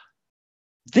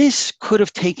 this could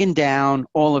have taken down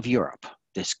all of Europe.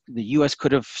 The U.S.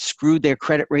 could have screwed their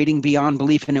credit rating beyond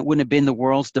belief, and it wouldn't have been the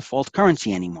world's default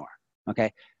currency anymore.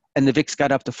 Okay, and the VIX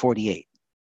got up to 48.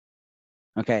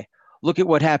 Okay, look at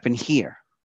what happened here.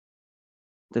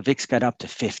 The VIX got up to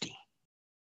 50.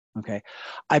 Okay,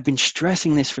 I've been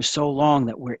stressing this for so long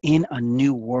that we're in a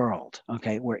new world.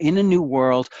 Okay, we're in a new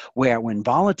world where when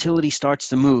volatility starts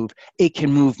to move, it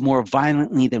can move more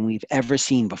violently than we've ever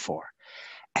seen before.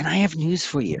 And I have news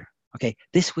for you. Okay,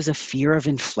 this was a fear of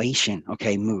inflation.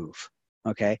 Okay, move.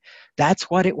 Okay, that's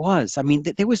what it was. I mean,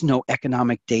 there was no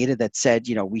economic data that said,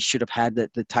 we should have had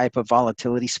the type of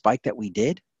volatility spike that we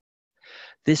did.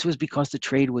 This was because the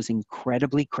trade was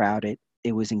incredibly crowded.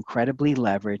 It was incredibly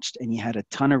leveraged, and you had a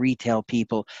ton of retail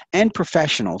people and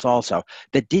professionals also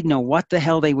that didn't know what the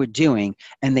hell they were doing,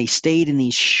 and they stayed in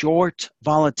these short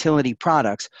volatility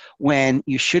products when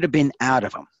you should have been out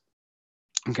of them.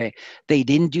 Okay, they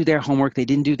didn't do their homework. They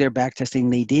didn't do their back testing.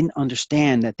 They didn't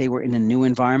understand that they were in a new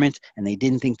environment, and they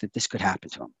didn't think that this could happen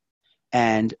to them.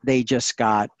 And they just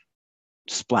got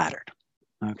splattered.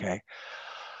 Okay.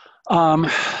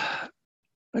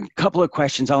 A couple of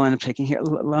questions I'll end up taking here.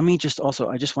 Let me just also,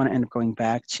 I just want to end up going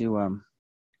back to,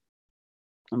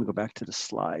 let me go back to the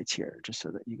slides here just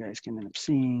so that you guys can end up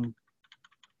seeing.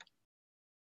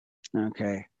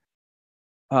 Okay.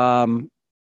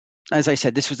 As I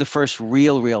said, this was the first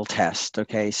real test,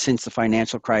 okay, since the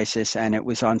financial crisis, and it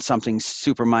was on something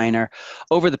super minor.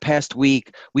 Over the past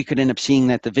week, we could end up seeing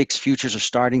that the VIX futures are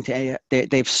starting to,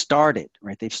 they've started,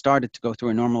 right? They've started to go through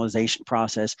a normalization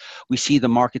process. We see the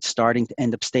market starting to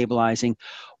end up stabilizing.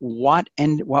 What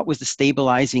was the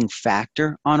stabilizing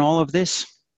factor on all of this?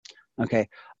 Okay,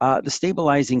 the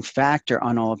stabilizing factor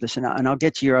on all of this, and I'll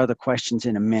get to your other questions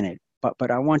in a minute,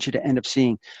 but I want you to end up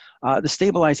seeing the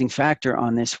stabilizing factor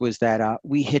on this was that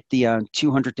we hit the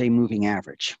 200-day moving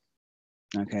average.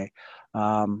 Okay,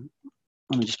 let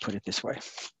me just put it this way.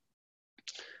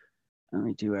 Let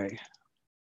me do a.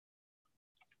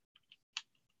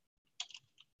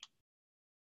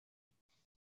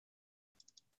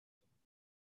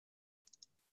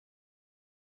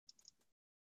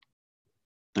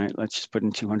 All right, let's just put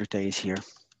in 200 days here.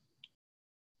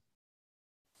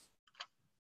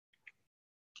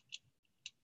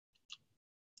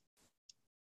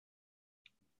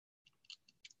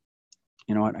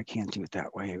 You know what? I can't do it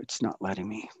that way. It's not letting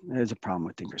me. There's a problem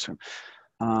with Thinkorswim.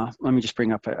 Let me just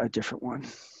bring up a different one.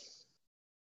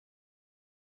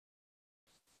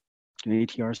 Do the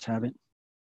ATRs have it?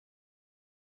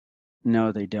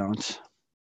 No, they don't.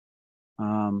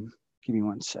 Give me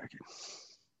 1 second.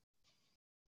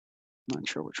 I'm not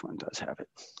sure which one does have it.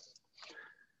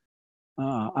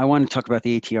 I want to talk about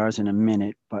the ATRs in a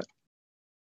minute, but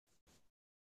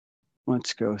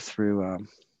let's go through.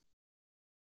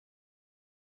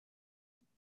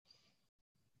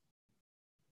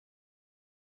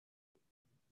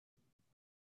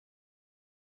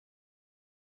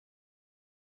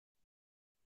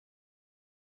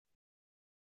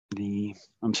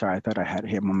 I'm sorry, I thought I had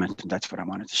here momentum. That's what I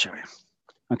wanted to show you.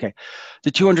 Okay,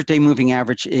 the 200-day moving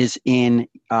average is in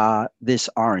this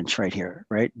orange right here,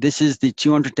 right? This is the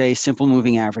 200-day simple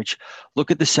moving average.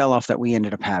 Look at the sell-off that we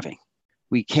ended up having.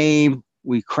 We came,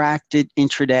 we cracked it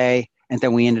intraday, and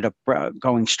then we ended up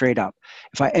going straight up.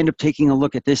 If I end up taking a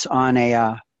look at this on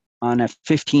a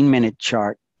 15-minute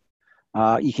chart,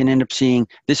 you can end up seeing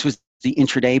this was the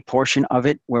intraday portion of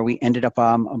it, where we ended up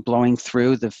blowing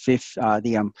through the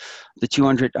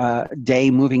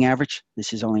 200-day moving average.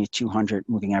 This is only a 200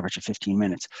 moving average of 15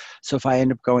 minutes. So if I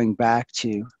end up going back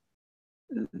to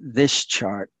this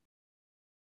chart,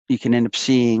 you can end up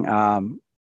seeing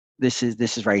this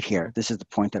is right here. This is the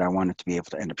point that I wanted to be able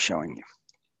to end up showing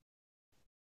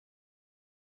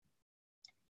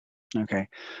you. Okay.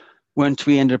 Once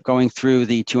we ended up going through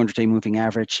the 200-day moving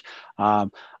average,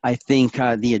 I think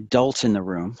the adults in the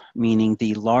room, meaning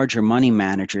the larger money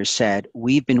managers, said,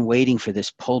 we've been waiting for this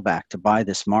pullback to buy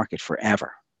this market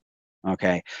forever.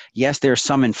 Okay. Yes, there's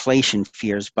some inflation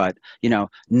fears, but,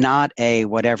 not a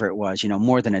whatever it was,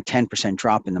 more than a 10%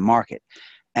 drop in the market.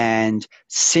 And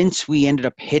since we ended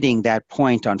up hitting that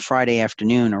point on Friday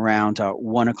afternoon around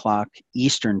 1 o'clock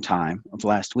Eastern time of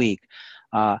last week,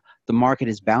 the market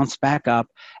has bounced back up,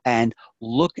 and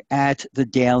look at the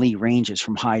daily ranges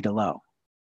from high to low.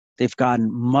 They've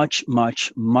gotten much,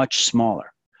 much, much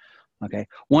smaller. Okay.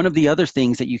 One of the other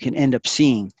things that you can end up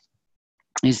seeing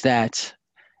is that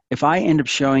if I end up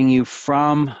showing you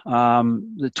from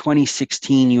the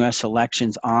 2016 US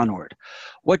elections onward,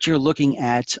 what you're looking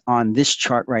at on this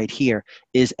chart right here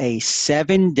is a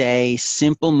 7-day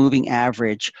simple moving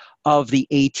average of the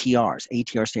ATRs.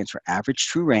 ATR stands for average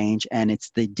true range, and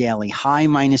it's the daily high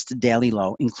minus the daily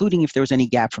low, including if there was any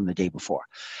gap from the day before.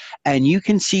 And you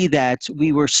can see that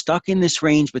we were stuck in this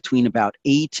range between about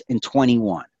 8 and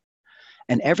 21.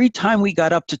 And every time we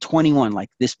got up to 21, like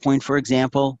this point, for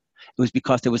example, it was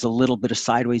because there was a little bit of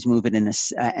sideways movement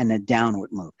and a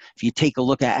downward move. If you take a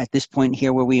look at this point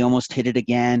here where we almost hit it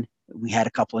again, we had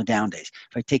a couple of down days.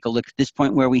 If I take a look at this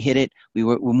point where we hit it,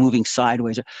 we're moving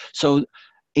sideways. So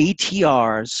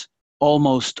ATRs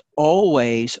almost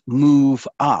always move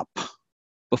up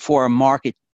before a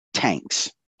market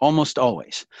tanks, almost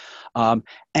always.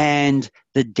 And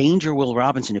the danger, Will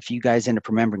Robinson, if you guys end up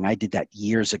remembering, I did that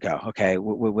years ago, okay,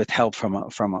 with help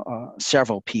from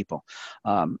several people.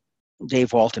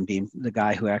 Dave Walton being the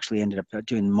guy who actually ended up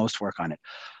doing the most work on it,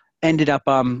 ended up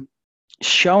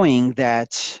showing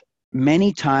that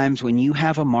many times when you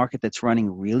have a market that's running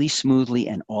really smoothly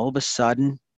and all of a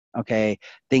sudden, okay,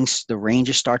 the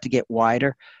ranges start to get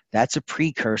wider, that's a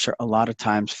precursor a lot of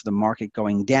times for the market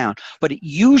going down. But it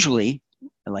usually,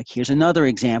 like here's another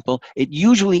example, it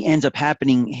usually ends up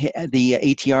happening, the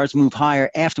ATRs move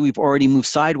higher after we've already moved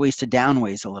sideways to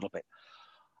downways a little bit.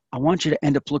 I want you to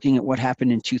end up looking at what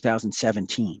happened in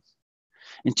 2017.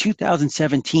 In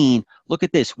 2017, look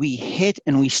at this. We hit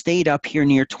and we stayed up here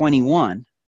near 21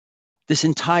 this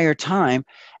entire time,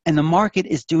 and the market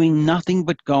is doing nothing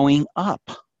but going up.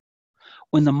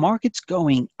 When the market's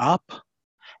going up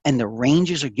and the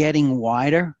ranges are getting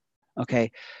wider,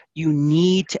 okay, you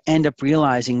need to end up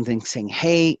realizing things, saying,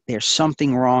 hey, there's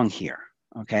something wrong here.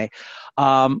 Okay,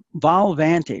 Vol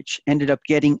Vantage ended up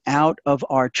getting out of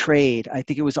our trade. I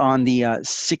think it was on the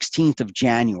 16th of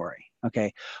January.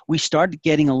 Okay, we started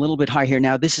getting a little bit high here.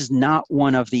 Now, this is not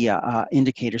one of the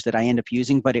indicators that I end up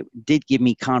using, but it did give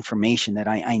me confirmation that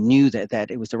I knew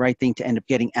that it was the right thing to end up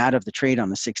getting out of the trade on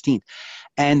the 16th.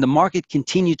 And the market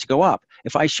continued to go up.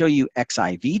 If I show you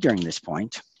XIV during this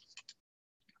point,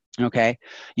 okay,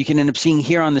 you can end up seeing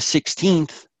here on the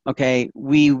 16th, okay,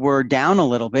 we were down a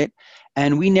little bit,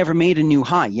 and we never made a new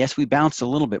high. Yes, we bounced a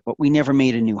little bit, but we never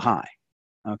made a new high,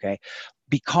 okay?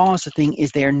 Because the thing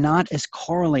is, they're not as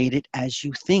correlated as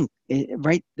you think,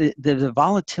 right? The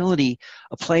volatility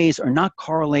plays are not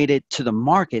correlated to the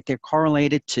market. They're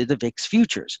correlated to the VIX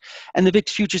futures. And the VIX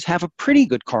futures have a pretty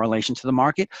good correlation to the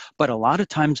market, but a lot of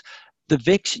times the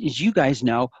VIX, as you guys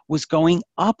know, was going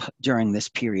up during this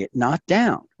period, not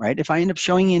down, right? If I end up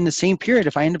showing you in the same period,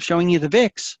 if I end up showing you the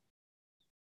VIX,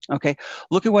 okay,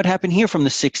 look at what happened here from the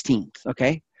 16th,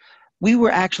 okay? We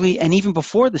were actually, and even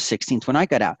before the 16th when I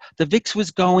got out, the VIX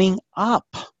was going up.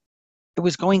 It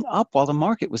was going up while the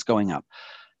market was going up.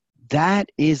 That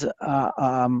is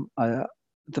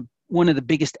one of the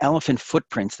biggest elephant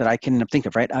footprints that I can think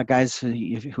of, right? Guys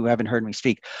who haven't heard me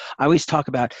speak, I always talk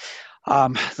about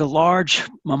the large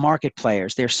market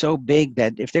players. They're so big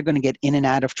that if they're going to get in and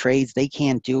out of trades, they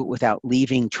can't do it without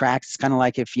leaving tracks. It's kind of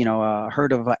like if, a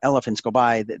herd of elephants go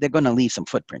by, they're going to leave some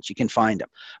footprints. You can find them,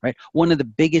 right? One of the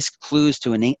biggest clues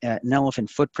to an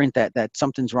elephant footprint that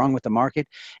something's wrong with the market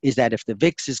is that if the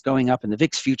VIX is going up and the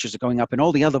VIX futures are going up and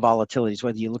all the other volatilities,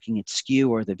 whether you're looking at SKU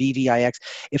or the VVIX,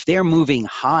 if they're moving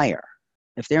higher,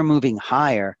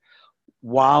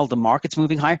 while the market's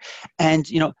moving higher, and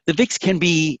the VIX can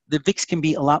be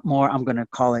a lot more, I'm going to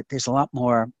call it, there's a lot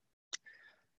more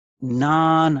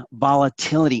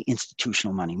non-volatility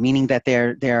institutional money, meaning that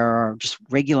there are just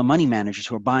regular money managers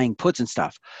who are buying puts and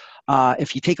stuff.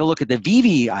 If you take a look at the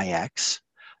VVIX,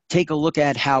 take a look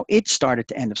at how it started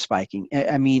to end up spiking.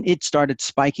 I mean, it started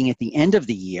spiking at the end of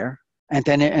the year, and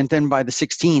then by the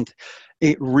 16th,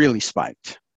 it really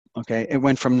spiked. Okay, it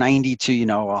went from 90 to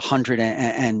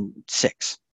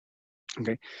 106.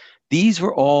 Okay, these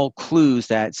were all clues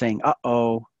that saying,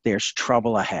 there's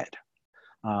trouble ahead.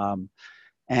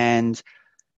 And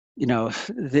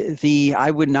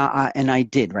I would not, and I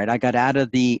did, right? I got out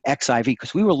of the XIV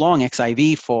because we were long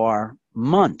XIV for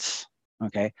months.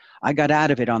 Okay, I got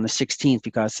out of it on the 16th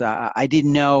because I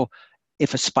didn't know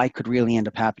if a spike could really end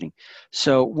up happening.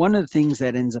 So one of the things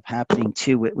that ends up happening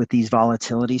too with these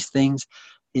volatilities things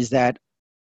is that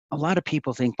a lot of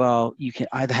people think, well, you can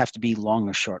either have to be long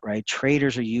or short, right?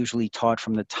 Traders are usually taught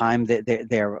from the time that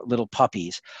they're little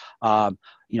puppies.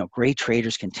 Great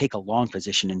traders can take a long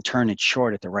position and turn it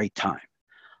short at the right time.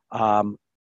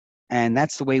 And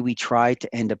that's the way we tried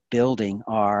to end up building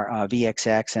our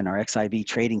VXX and our XIV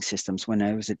trading systems when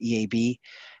I was at EAB.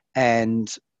 And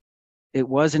it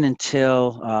wasn't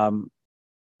until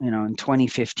in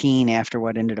 2015, after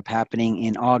what ended up happening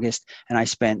in August, and I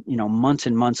spent, months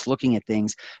and months looking at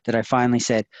things, that I finally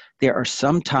said, there are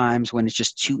some times when it's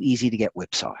just too easy to get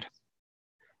whipsawed.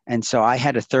 And so I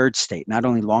had a third state, not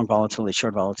only long volatility,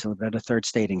 short volatility, but a third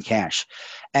state in cash.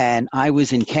 And I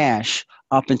was in cash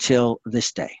up until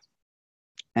this day.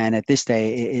 And at this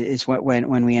day is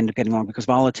when we end up getting long, because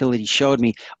volatility showed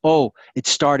me,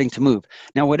 it's starting to move.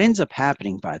 Now, what ends up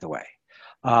happening, by the way,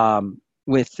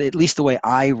 with at least the way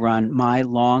I run my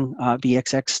long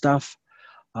VXX stuff,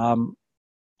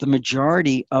 the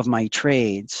majority of my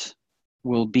trades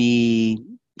will be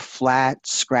flat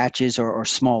scratches or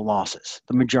small losses,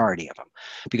 the majority of them.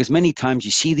 Because many times you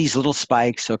see these little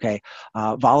spikes,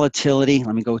 volatility,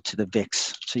 let me go to the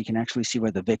VIX so you can actually see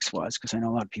where the VIX was, because I know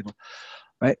a lot of people,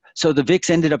 right? So the VIX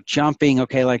ended up jumping,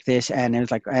 like this, and it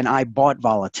was and I bought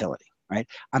volatility. Right?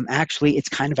 It's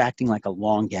kind of acting like a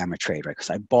long gamma trade, right? Because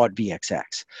I bought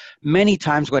VXX. Many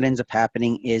times what ends up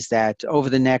happening is that over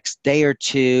the next day or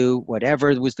two,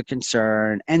 whatever was the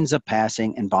concern ends up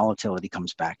passing and volatility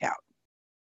comes back out.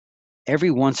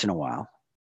 Every once in a while,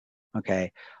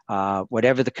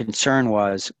 whatever the concern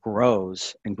was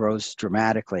grows and grows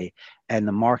dramatically, and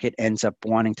the market ends up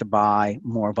wanting to buy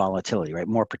more volatility, right?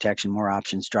 More protection, more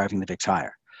options, driving the VIX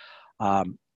higher.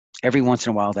 Every once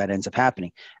in a while that ends up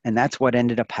happening. And that's what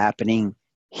ended up happening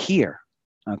here.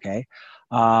 Okay.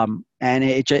 And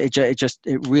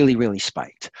it really, really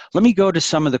spiked. Let me go to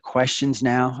some of the questions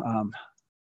now.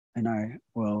 And I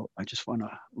just want to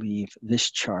leave this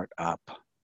chart up.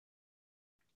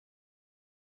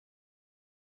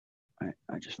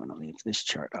 I just want to leave this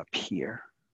chart up here.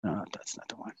 No, that's not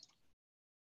the one.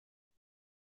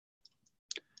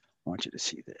 I want you to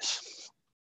see this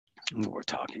when we're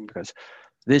talking, because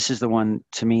this is the one,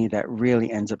 to me, that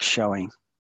really ends up showing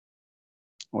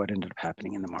what ended up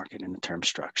happening in the market in the term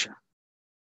structure.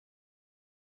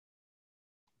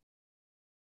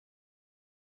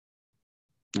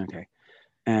 Okay,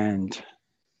 and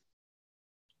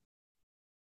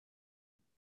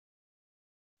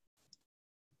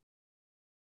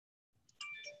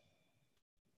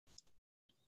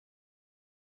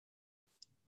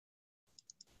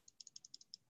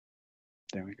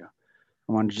there we go.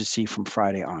 I wanted to see from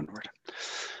Friday onward.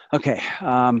 Okay,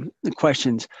 the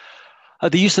questions.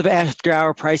 The use of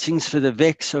after-hour pricings for the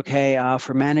VIX,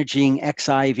 for managing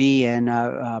XIV and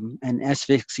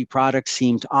SVIXy products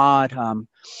seemed odd,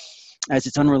 as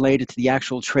it's unrelated to the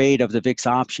actual trade of the VIX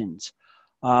options.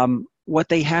 What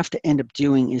they have to end up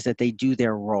doing is that they do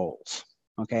their rolls,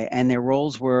 and their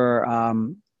rolls were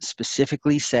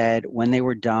specifically said when they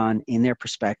were done in their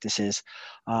prospectuses,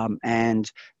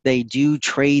 and they do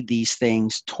trade these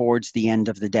things towards the end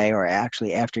of the day, or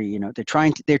actually after,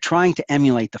 they're trying to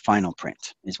emulate the final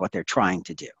print is what they're trying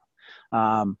to do.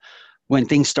 when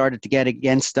things started to get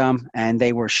against them and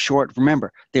they were short.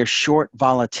 Remember, they're short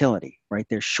volatility, right?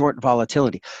 They're short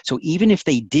volatility. So even if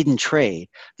they didn't trade,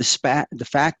 the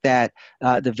fact that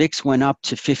the VIX went up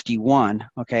to 51,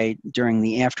 okay, during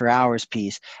the after hours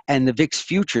piece, and the VIX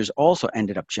futures also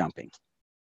ended up jumping.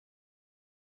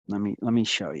 Let me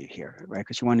show you here, right?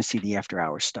 Because you want to see the after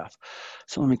hours stuff.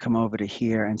 So let me come over to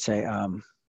here and say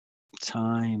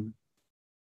time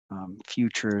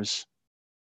futures.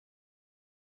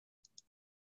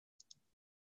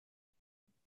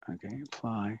 Okay,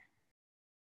 apply.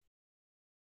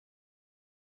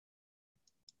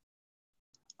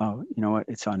 Oh, you know what?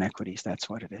 It's on equities. That's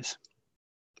what it is.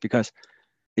 Because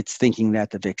it's thinking that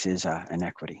the VIX is an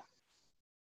equity.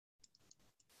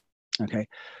 Okay,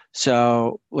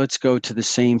 so let's go to the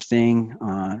same thing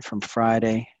from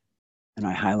Friday, and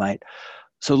I highlight.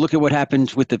 So look at what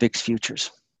happened with the VIX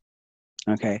futures.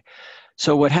 Okay,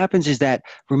 so what happens is that,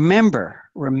 remember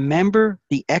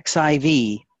the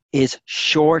XIV is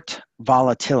short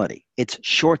volatility. It's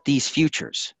short these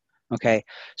futures. Okay,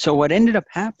 so what ended up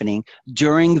happening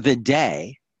during the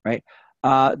day, right?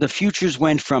 The futures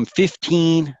went from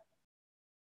 15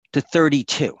 to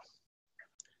 32.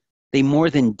 They more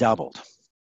than doubled.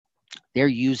 They're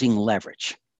using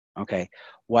leverage. Okay,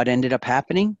 what ended up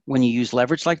happening when you use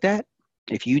leverage like that?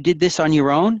 If you did this on your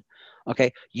own,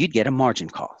 okay, you'd get a margin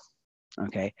call.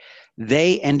 Okay,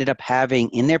 they ended up having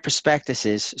in their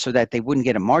prospectuses so that they wouldn't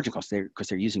get a margin call because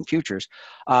they're using futures,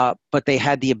 but they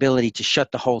had the ability to shut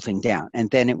the whole thing down,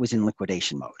 and then it was in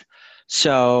liquidation mode.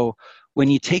 So when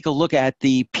you take a look at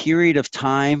the period of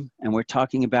time, and we're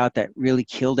talking about that really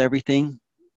killed everything,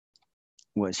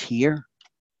 was here.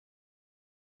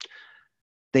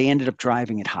 They ended up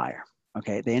driving it higher.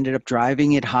 Okay, they ended up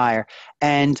driving it higher,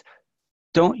 and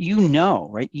don't you know,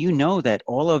 right? You know that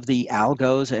all of the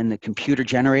algos and the computer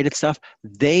generated stuff,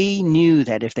 they knew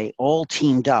that if they all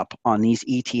teamed up on these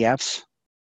ETFs,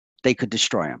 they could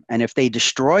destroy them. And if they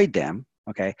destroyed them,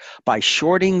 okay, by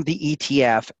shorting the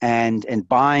ETF and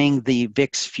buying the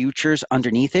VIX futures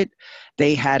underneath it,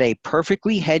 they had a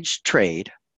perfectly hedged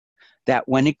trade that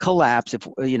when it collapsed, if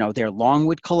you know their long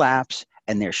would collapse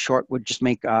and their short would just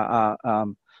make,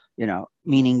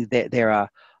 meaning that they're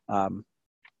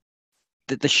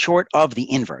the short of the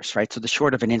inverse, right? So the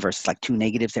short of an inverse is like two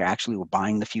negatives. They actually were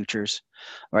buying the futures,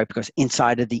 right? Because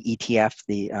inside of the ETF,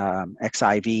 the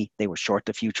XIV, they were short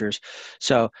the futures.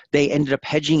 So they ended up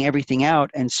hedging everything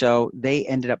out. And so they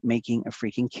ended up making a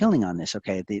freaking killing on this,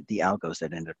 okay? The algos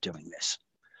that ended up doing this.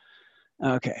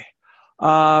 Okay.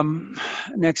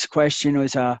 Next question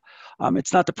was,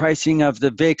 it's not the pricing of the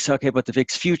VIX, okay, but the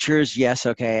VIX futures, yes,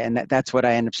 okay, and that's what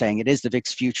I end up saying. It is the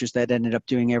VIX futures that ended up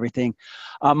doing everything.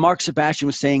 Mark Sebastian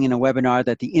was saying in a webinar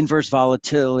that the inverse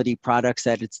volatility products,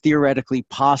 that it's theoretically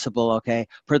possible, okay,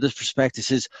 per the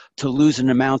prospectuses, to lose an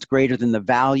amount greater than the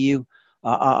value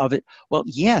of it. Well,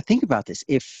 yeah, think about this.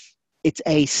 If it's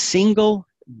a single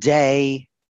day,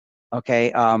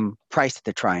 okay, price that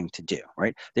they're trying to do,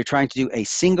 right? They're trying to do a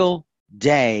single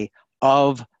day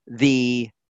of the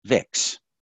VIX.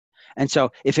 And so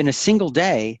if in a single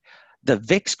day, the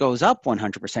VIX goes up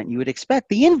 100%, you would expect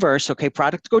the inverse, okay,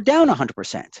 product to go down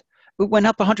 100%. It went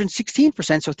up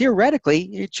 116%, so theoretically,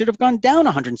 it should have gone down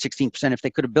 116% if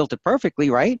they could have built it perfectly,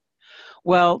 right?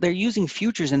 Well, they're using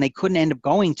futures and they couldn't end up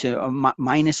going to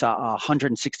minus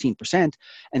 116%.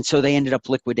 And so they ended up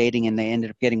liquidating and they ended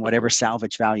up getting whatever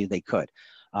salvage value they could.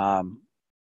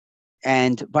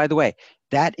 And by the way,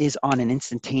 that is on an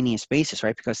instantaneous basis,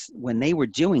 right? Because when they were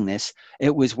doing this,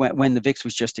 it was when the VIX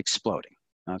was just exploding.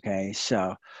 Okay,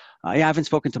 so yeah, I haven't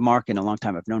spoken to Mark in a long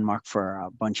time. I've known Mark for a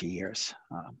bunch of years.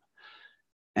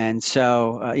 And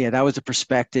so, yeah, that was a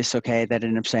prospectus, okay, that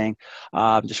ended up saying,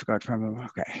 disregard from,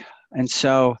 okay. And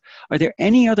so, are there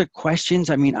any other questions?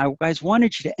 I mean, I guys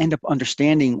wanted you to end up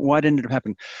understanding what ended up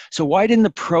happening. So why didn't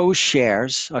the pro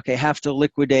shares, okay, have to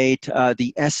liquidate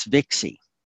the SVIXY,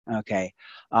 okay,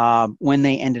 when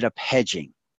they ended up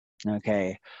hedging,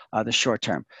 okay, the short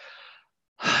term?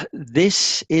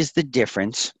 This is the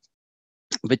difference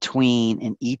between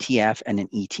an ETF and an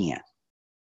ETN,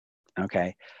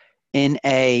 okay? In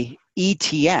a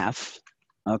ETF,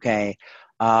 okay,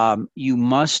 you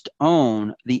must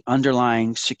own the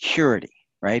underlying security,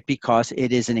 right? Because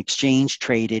it is an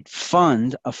exchange-traded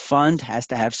fund. A fund has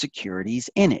to have securities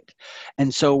in it.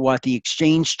 And so what the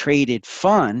exchange-traded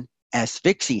fund,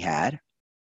 SVIXY, had,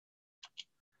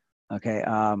 okay,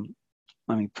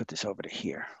 let me put this over to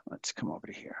here. Let's come over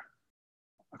to here.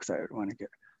 Because I want to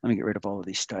let me get rid of all of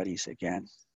these studies again.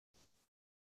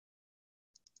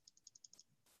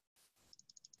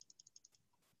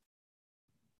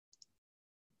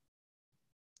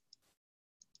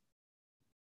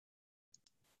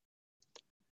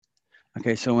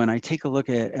 Okay, so when I take a look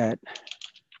at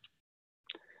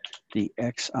the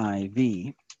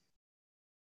XIV,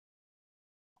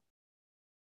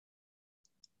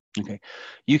 okay,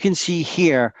 you can see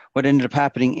here what ended up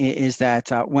happening is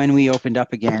that when we opened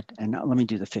up again, and let me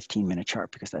do the 15-minute chart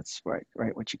because that's right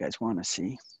what you guys want to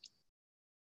see.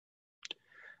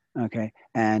 Okay,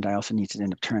 and I also need to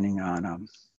end up turning on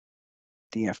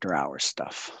the after hours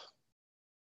stuff.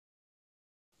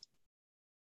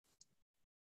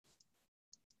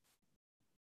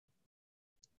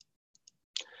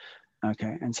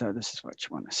 Okay, and so this is what you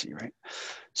want to see, right?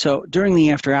 So during the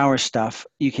after hours stuff,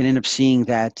 you can end up seeing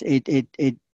that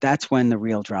that's when the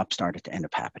real drop started to end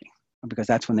up happening, because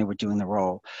that's when they were doing the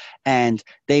roll, and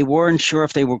they weren't sure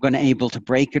if they were going to able to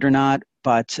break it or not,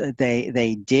 but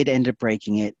they did end up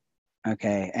breaking it.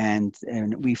 Okay, and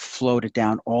we floated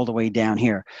down all the way down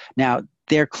here. Now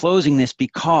they're closing this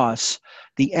because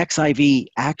the XIV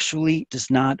actually does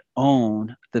not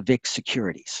own the VIX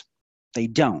securities. They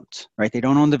don't, right? They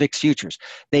don't own the VIX futures.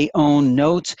 They own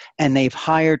notes, and they've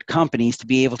hired companies to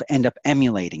be able to end up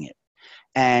emulating it.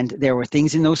 And there were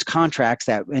things in those contracts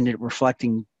that ended up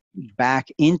reflecting back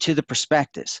into the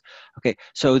prospectus. Okay,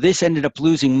 so this ended up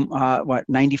losing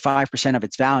 95% of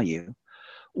its value,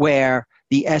 where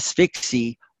the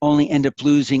SFIXI only ended up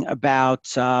losing about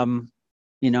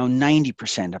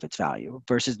 90% of its value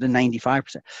versus the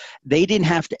 95%. They didn't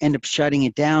have to end up shutting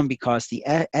it down because the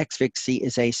XFIXI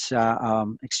is a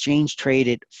exchange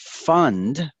traded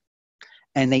fund,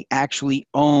 and they actually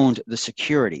owned the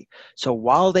security. So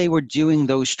while they were doing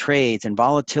those trades and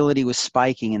volatility was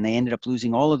spiking and they ended up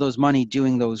losing all of those money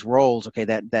doing those rolls, okay,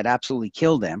 that absolutely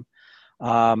killed them,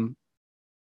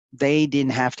 they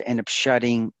didn't have to end up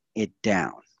shutting it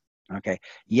down. Okay.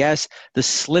 Yes, the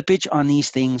slippage on these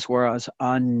things was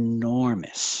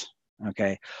enormous.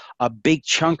 Okay. A big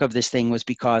chunk of this thing was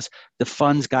because the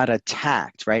funds got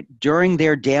attacked, right? During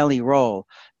their daily roll,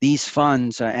 these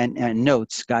funds and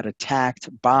notes got attacked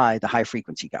by the high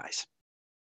frequency guys.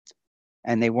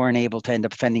 And they weren't able to end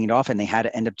up fending it off, and they had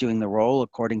to end up doing the roll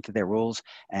according to their rules.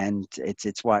 And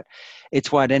it's what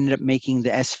ended up making the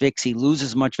SFIXI lose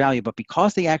as much value. But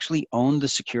because they actually owned the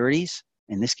securities,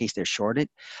 in this case they're shorted,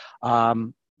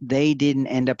 they didn't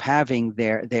end up having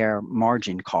their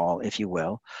margin call, if you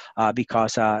will,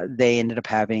 because they ended up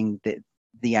having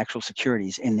the actual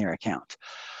securities in their account.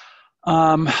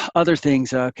 Other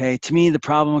things, okay, to me the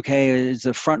problem, okay, is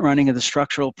the front running of the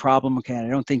structural problem, okay, and I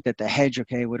don't think that the hedge,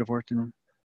 okay, would have worked in,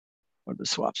 or the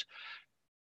swaps.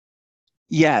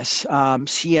 Yes,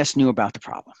 CS knew about the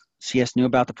problem. CS knew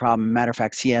about the problem. Matter of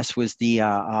fact, CS was the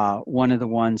one of the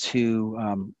ones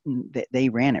who they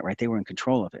ran it, right? They were in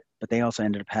control of it, but they also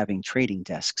ended up having trading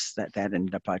desks that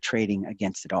ended up trading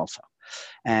against it also.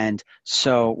 And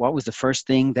so, what was the first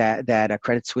thing that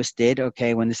Credit Suisse did?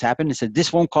 Okay, when this happened, it said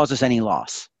this won't cause us any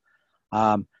loss.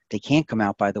 They can't come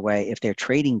out, by the way, if their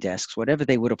trading desks, whatever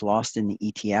they would have lost in the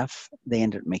ETF, they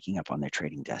ended up making up on their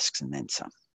trading desks and then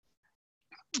some.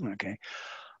 Okay.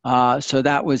 So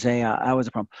that was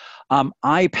a problem.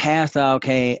 iPath,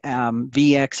 okay,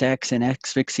 VXX and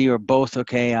XFIXI are both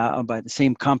okay by the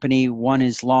same company. One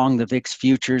is long the VIX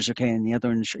futures, okay, and the other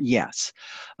one is yes,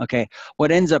 okay.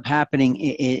 What ends up happening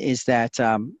is that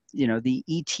the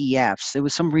ETFs. There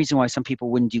was some reason why some people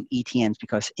wouldn't do ETNs,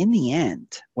 because in the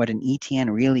end, what an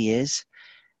ETN really is,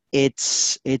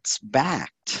 it's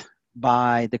backed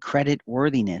by the credit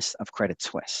worthiness of Credit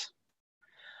Suisse.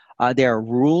 There are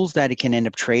rules that it can end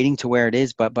up trading to where it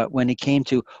is, but when it came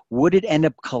to would it end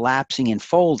up collapsing and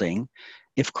folding,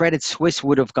 if Credit Suisse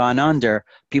would have gone under,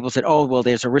 people said, oh, well,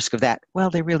 there's a risk of that. Well,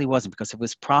 there really wasn't, because it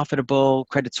was profitable.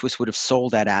 Credit Suisse would have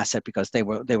sold that asset because they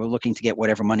were looking to get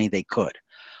whatever money they could.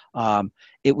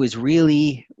 It was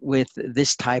really with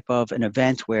this type of an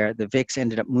event where the VIX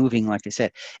ended up moving, like I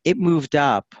said, it moved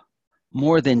up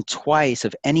more than twice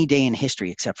of any day in history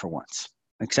except for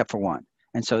one.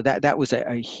 And so that was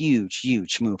a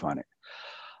huge move on it.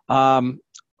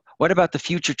 What about the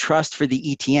future trust for the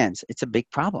ETNs? It's a big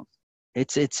problem.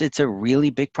 It's a really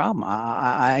big problem.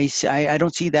 I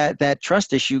don't see that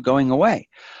trust issue going away.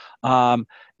 I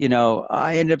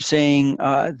ended up saying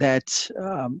that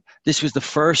this was the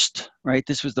first, right?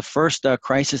 This was the first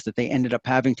crisis that they ended up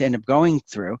having to end up going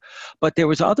through, but there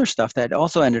was other stuff that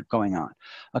also ended up going on.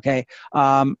 Okay,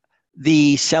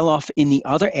 the sell-off in the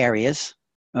other areas,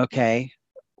 okay,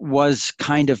 was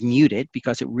kind of muted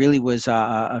because it really was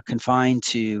confined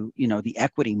to the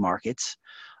equity markets.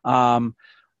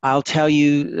 I'll tell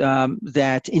you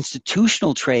that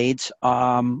institutional trades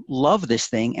love this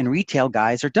thing, and retail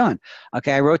guys are done.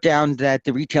 Okay, I wrote down that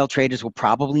the retail traders will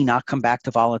probably not come back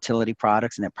to volatility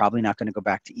products, and they're probably not going to go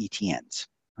back to ETNs.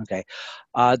 Okay,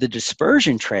 the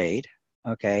dispersion trade,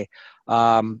 okay,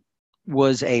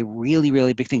 was a really,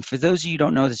 really big thing. For those of you who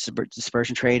don't know the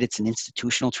dispersion trade, it's an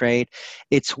institutional trade.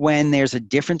 It's when there's a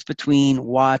difference between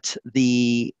what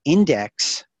the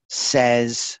index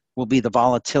says will be the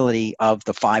volatility of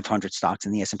the 500 stocks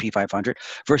in the S&P 500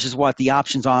 versus what the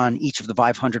options on each of the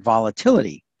 500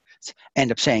 volatility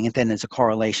end up saying. And then there's a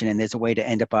correlation, and there's a way to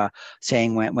end up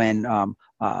saying when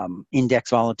index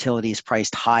volatility is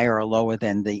priced higher or lower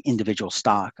than the individual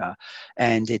stock.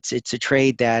 And it's a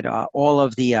trade that all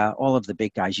of the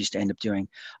big guys used to end up doing.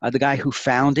 The guy who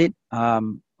founded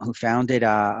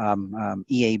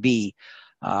EAB.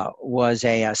 Was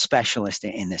a specialist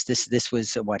in this. This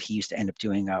was what he used to end up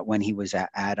doing when he was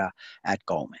at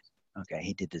Goldman. Okay,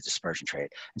 he did the dispersion trade,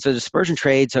 and so dispersion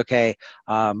trades, okay,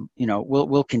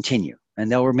 will continue and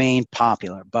they'll remain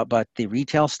popular. But the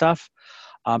retail stuff,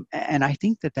 and I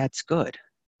think that's good.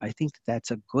 I think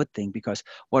that's a good thing, because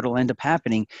what will end up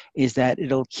happening is that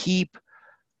it'll keep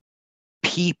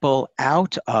people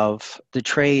out of the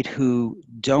trade who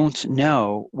don't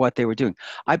know what they were doing.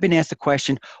 I've been asked the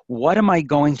question, what am I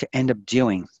going to end up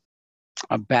doing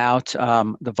about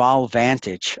the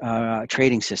VolVantage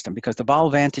trading system? Because the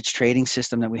VolVantage trading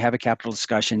system that we have at Capital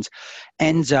Discussions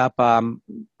ends up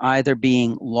either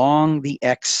being long the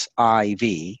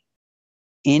XIV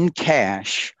in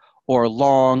cash or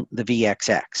long the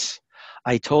VXX.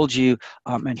 I told you,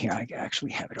 and here I actually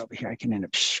have it over here. I can end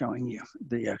up showing you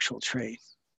the actual trade.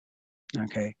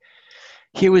 Okay,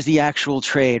 here was the actual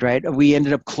trade, right? We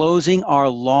ended up closing our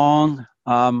long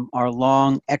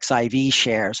XIV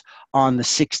shares on the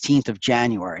 16th of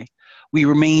January. We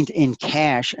remained in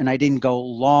cash, and I didn't go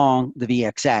long the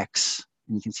VXX.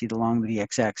 And you can see the long the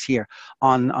VXX here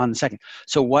on the second.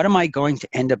 So what am I going to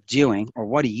end up doing, or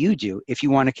what do you do if you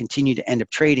want to continue to end up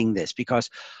trading this? Because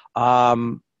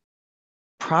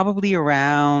probably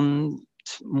around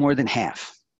more than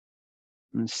half,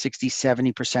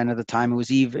 60-70% of the time,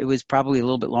 it was probably a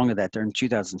little bit longer that during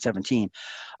 2017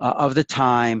 of the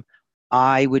time,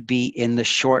 I would be in the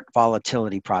short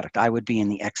volatility product. I would be in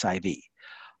the XIV.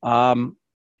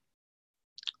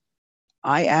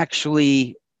 I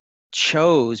actually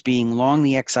chose being long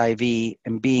the XIV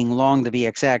and being long the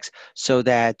VXX so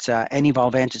that any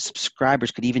VolVantage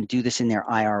subscribers could even do this in their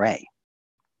IRA.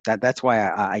 That's why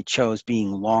I chose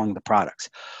being long the products.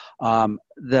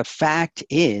 The fact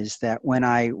is that when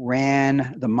I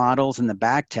ran the models and the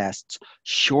back tests,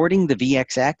 shorting the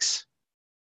VXX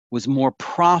was more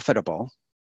profitable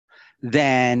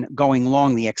than going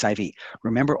long the XIV.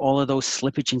 Remember all of those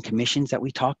slippage and commissions that we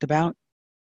talked about?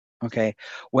 Okay,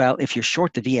 well, if you're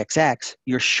short the VXX,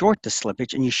 you're short the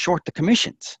slippage and you short the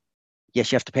commissions.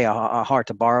 Yes, you have to pay a hard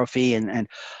to borrow fee,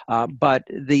 but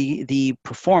the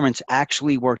performance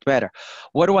actually worked better.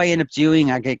 What do I end up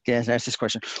doing? I get asked this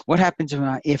question. What happens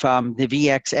if the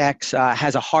VXX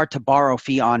has a hard to borrow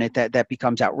fee on it that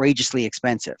becomes outrageously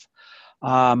expensive?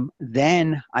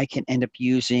 Then I can end up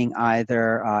using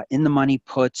either in the money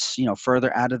puts,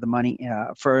 further out of the money,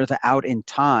 further out in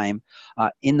time,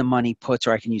 in the money puts,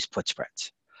 or I can use put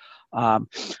spreads.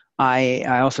 I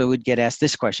also would get asked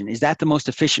this question: is that the most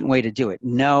efficient way to do it?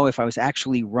 No. If I was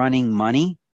actually running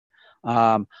money,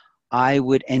 I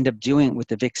would end up doing it with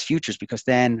the VIX futures, because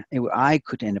then I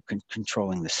could end up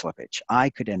controlling the slippage. I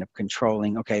could end up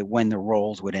controlling, okay, when the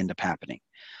rolls would end up happening.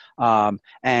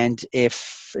 And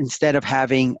if instead of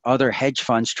having other hedge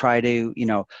funds try to,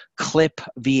 clip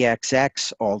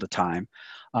VXX all the time,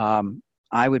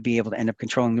 I would be able to end up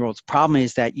controlling the rolls. The problem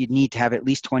is that you'd need to have at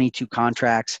least 22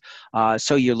 contracts.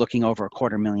 So you're looking over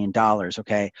 $250,000,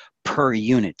 okay, per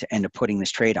unit to end up putting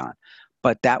this trade on.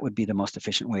 But that would be the most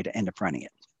efficient way to end up running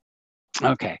it.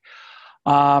 Okay.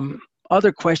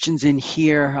 Other questions in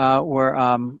here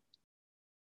were,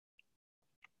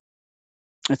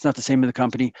 it's not the same as the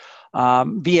company.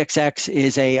 VXX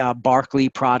is a Barclay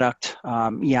product.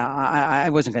 I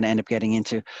wasn't going to end up getting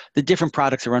into the different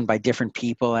products are run by different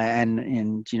people,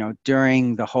 and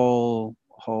during the whole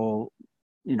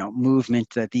movement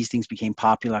that these things became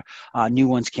popular, new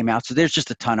ones came out. So there's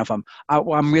just a ton of them.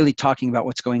 I'm really talking about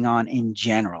what's going on in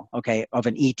general. Okay, of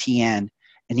an ETN.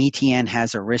 An ETN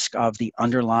has a risk of the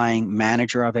underlying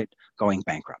manager of it going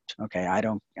bankrupt. Okay, I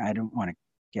don't want to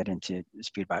get into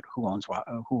dispute about who owns what,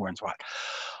 who earns what.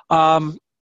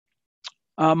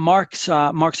 Mark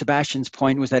Sebastian's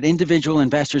point was that individual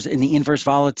investors in the inverse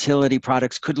volatility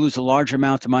products could lose a large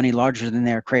amount of money, larger than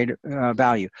their created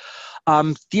value.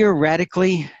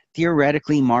 Theoretically,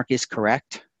 Mark is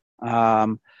correct.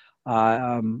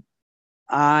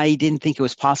 I didn't think it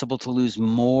was possible to lose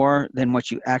more than what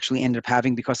you actually ended up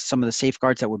having because of some of the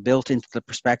safeguards that were built into the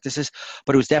prospectuses,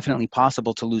 but it was definitely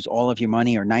possible to lose all of your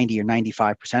money or 90 or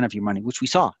 95% of your money, which we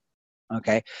saw.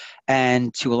 Okay.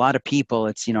 And to a lot of people,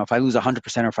 it's, you know, if I lose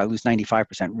 100% or if I lose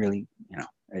 95%, really, you know,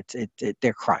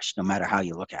 they're crushed no matter how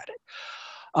you look at it.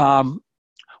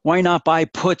 Why not buy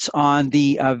puts on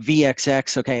the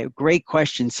VXX? Okay. Great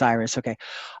question, Cyrus. Okay.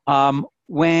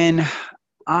 When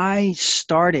I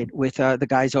started with the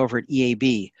guys over at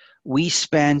EAB, we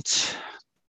spent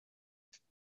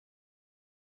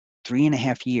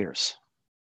 3.5 years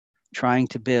trying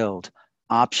to build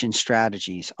option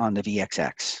strategies on the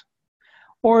VXX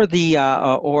or the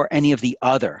or any of the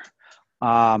other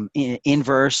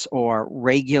inverse or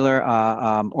regular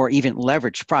or even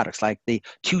leveraged products, like the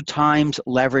 2 times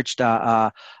leveraged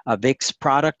VIX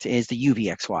product is the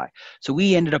UVXY. So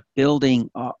we ended up building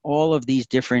all of these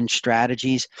different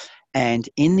strategies. And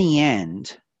in the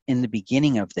end, in the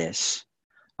beginning of this,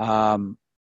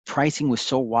 pricing was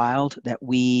so wild that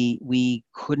we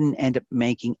couldn't end up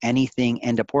making anything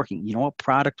end up working. You know what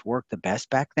product worked the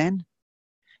best back then?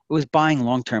 It was buying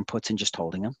long-term puts and just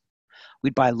holding them.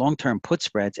 We'd buy long-term put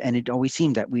spreads, and it always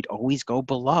seemed that we'd always go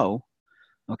below,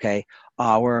 okay,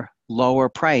 our lower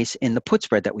price in the put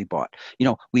spread that we bought. You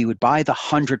know, we would buy the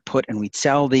 100 put and we'd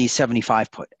sell the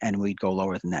 75 put, and we'd go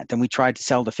lower than that. Then we tried to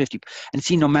sell the 50, and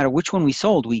see, no matter which one we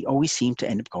sold, we always seemed to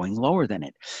end up going lower than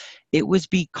it. It was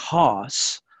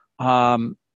because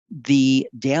the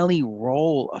daily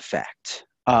roll effect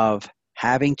of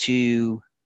having to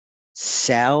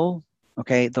sell,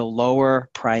 okay, the lower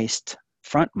priced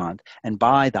front month and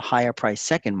buy the higher price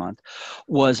second month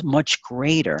was much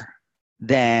greater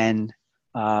than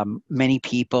many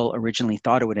people originally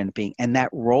thought it would end up being. And that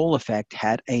roll effect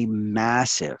had a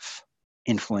massive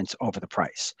influence over the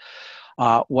price.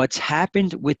 What's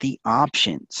happened with the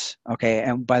options, okay,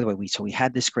 and by the way, we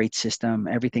had this great system.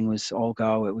 Everything was all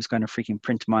go. It was going to freaking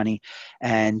print money.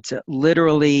 And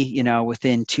literally, you know,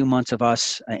 within 2 months of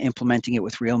us implementing it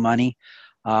with real money,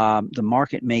 the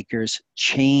market makers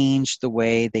changed the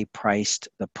way they priced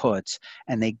the puts,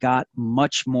 and they got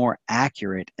much more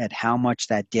accurate at how much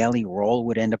that daily roll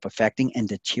would end up affecting and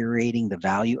deteriorating the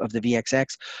value of the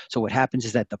VXX. So what happens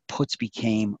is that the puts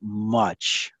became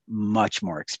much, much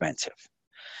more expensive.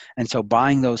 And so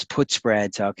buying those put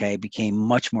spreads, okay, became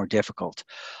much more difficult,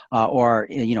 or,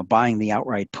 you know, buying the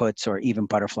outright puts or even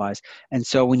butterflies. And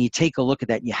so when you take a look at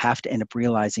that, you have to end up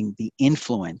realizing the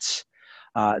influence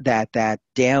that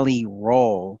daily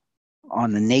roll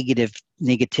on the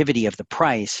negativity of the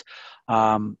price,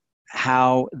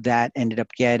 how that ended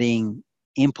up getting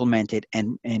implemented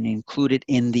and included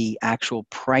in the actual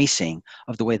pricing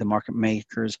of the way the market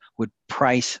makers would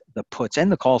price the puts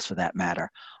and the calls, for that matter,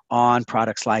 on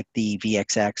products like the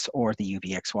VXX or the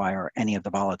UVXY or any of the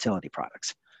volatility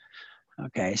products.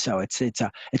 Okay, so it's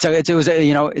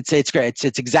great.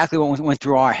 It's exactly what went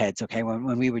through our heads. Okay,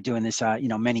 when we were doing this, you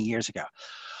know, many years ago.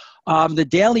 The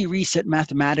daily reset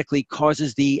mathematically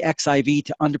causes the XIV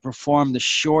to underperform the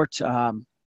short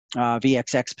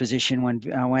VXX position when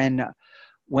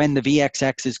the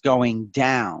VXX is going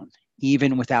down,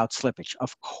 even without slippage.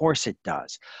 Of course it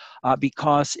does,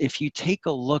 because if you take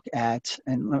a look at,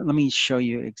 and let me show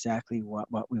you exactly what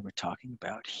we were talking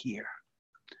about here.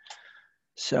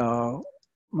 So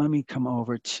let me come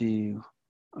over to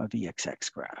a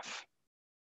VXX graph.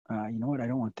 You know what? I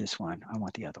don't want this one. I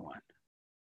want the other one.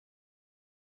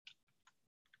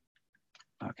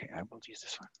 Okay, I will use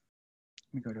this one.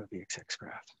 Let me go to a VXX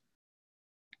graph.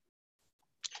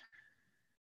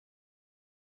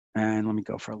 And let me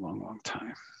go for a long, long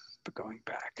time, but going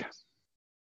back.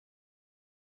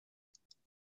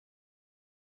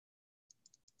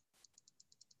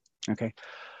 Okay.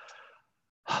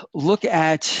 Look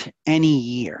at any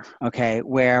year, okay,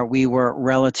 where we were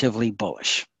relatively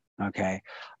bullish, okay.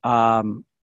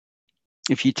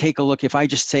 If you take a look, if I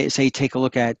just say take a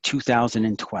look at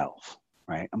 2012,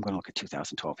 right? I'm going to look at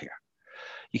 2012 here.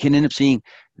 You can end up seeing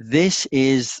this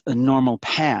is a normal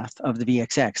path of the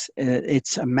VXX.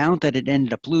 Its amount that it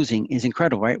ended up losing is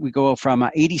incredible, right? We go from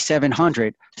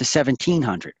 8,700 to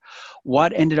 1,700.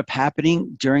 What ended up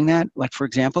happening during that? Like, for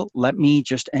example, let me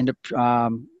just end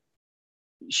up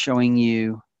showing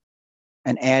you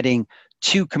and adding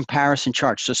 2 comparison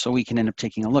charts just so we can end up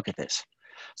taking a look at this.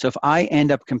 So if I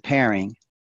end up comparing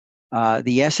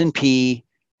the S&P,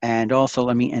 and also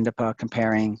let me end up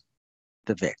comparing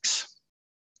the VIX.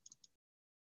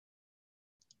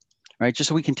 Right, just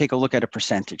so we can take a look at it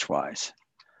percentage-wise.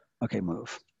 Okay,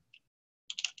 move.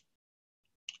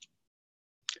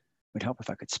 Would help if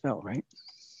I could spell, right?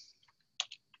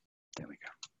 There we go.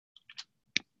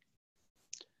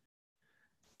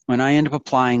 when I end up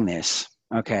applying this,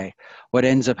 okay, what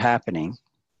ends up happening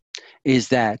is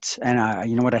that, and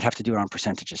you know what, I'd have to do it on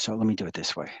percentages. So let me do it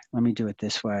this way. Let me do it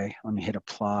this way. Let me hit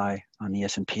apply on the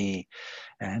S&P.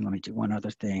 And let me do one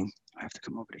other thing. I have to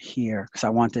come over to here because I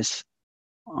want this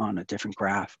on a different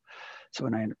graph. So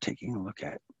when I end up taking a look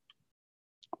at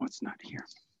what's not here.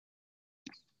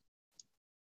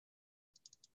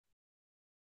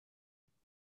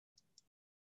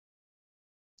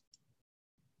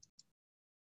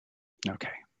 Okay.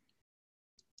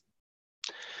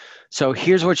 So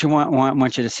here's what you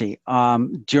want you to see.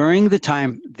 During the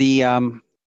time, the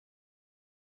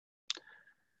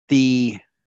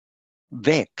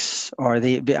VIX or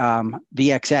the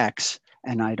VXX,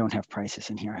 and I don't have prices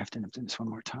in here. I have to do this one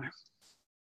more time.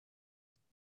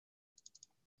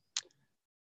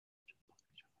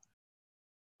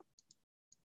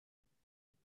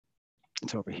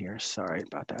 It's over here. Sorry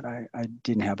about that. I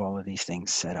didn't have all of these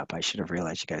things set up. I should have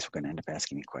realized you guys were going to end up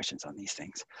asking me questions on these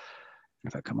things.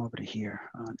 If I come over to here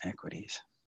on equities.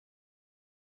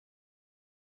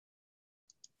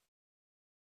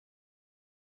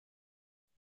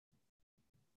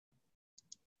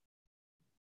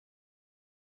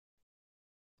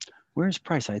 Where's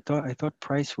price? I thought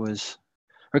price was,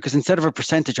 because instead of a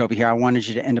percentage over here, I wanted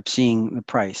you to end up seeing the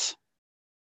price.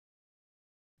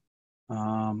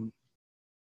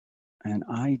 And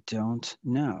I don't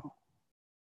know.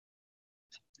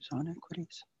 It's on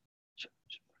equities.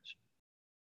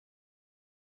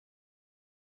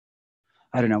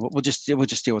 I don't know, but we'll just deal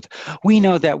with it. We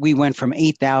know that we went from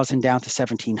 8,000 down to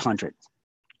 1,700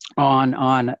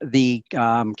 on the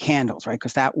candles, right?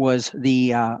 Because that was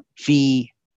the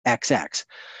VXX.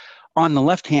 On the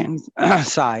left-hand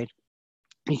side,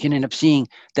 you can end up seeing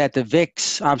that the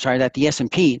VIX, I'm sorry, that the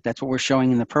S&P, that's what we're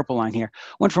showing in the purple line here,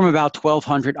 went from about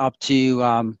 1,200 up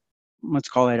to, let's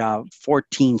call it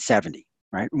 1,470,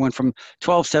 right? It went from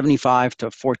 1,275 to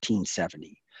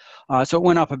 1,470. So it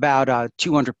went up about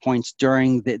 200 points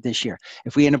during this year.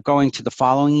 If we end up going to the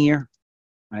following year,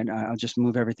 right, I'll just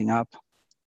move everything up.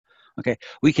 Okay,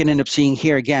 we can end up seeing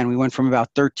here again, we went from about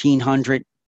 1,300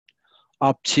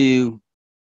 up to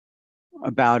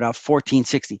about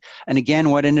 1460. And again,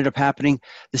 what ended up happening,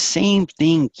 the same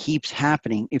thing keeps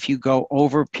happening if you go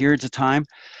over periods of time.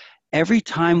 Every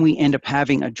time we end up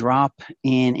having a drop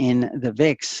in the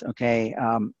VIX, okay,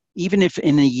 even if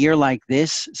in a year like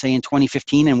this, say in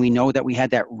 2015, and we know that we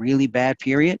had that really bad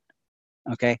period,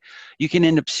 okay, you can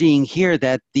end up seeing here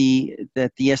that the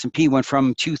S&P went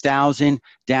from 2,000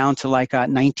 down to like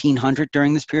 1,900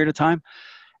 during this period of time.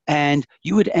 And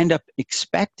you would end up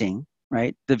expecting,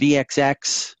 right, the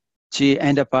VXX to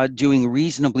end up doing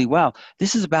reasonably well.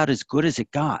 This is about as good as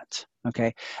it got,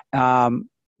 okay?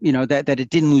 You know, that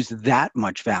it didn't lose that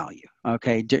much value,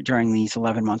 okay, during these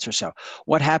 11 months or so.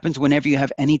 What happens whenever you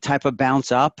have any type of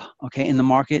bounce up, okay, in the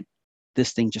market?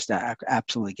 This thing just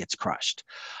absolutely gets crushed.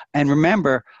 And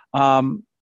remember,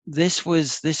 this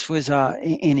was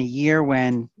in a year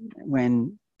when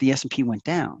the S&P went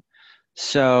down.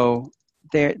 So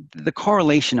the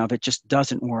correlation of it just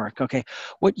doesn't work, okay?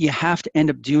 What you have to end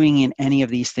up doing in any of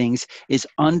these things is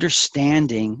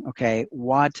understanding, okay,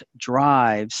 what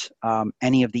drives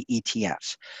any of the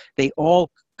ETFs. They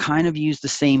all kind of use the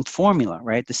same formula,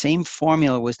 right? The same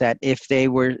formula was that if they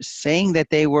were saying that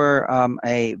they were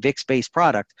a VIX-based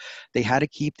product, they had to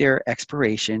keep their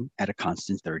expiration at a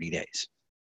constant 30 days.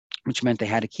 Which meant they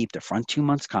had to keep the front 2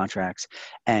 months contracts,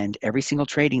 and every single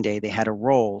trading day they had to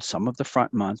roll some of the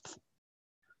front month,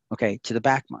 okay, to the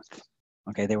back month.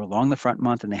 Okay, they were long the front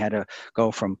month, and they had to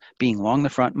go from being long the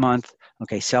front month,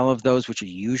 okay, sell of those which are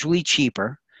usually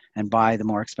cheaper, and buy the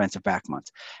more expensive back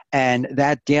months. And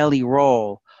that daily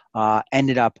roll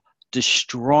ended up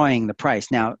destroying the price.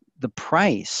 Now, the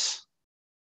price,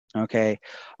 okay,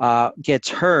 gets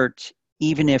hurt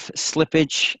even if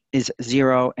slippage is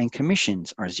zero and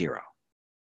commissions are zero.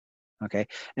 Okay,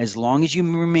 as long as you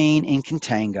remain in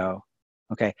contango,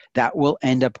 okay, that will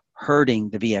end up hurting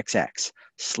the VXX.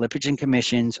 Slippage and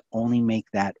commissions only make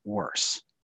that worse.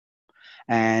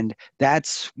 And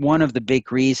that's one of the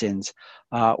big reasons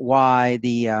why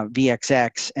the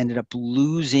VXX ended up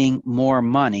losing more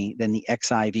money than the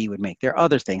XIV would make. There are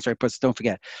other things, right? But don't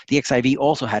forget, the XIV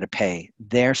also had to pay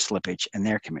their slippage and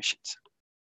their commissions.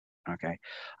 Okay,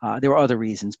 there were other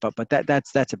reasons, but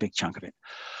that's a big chunk of it.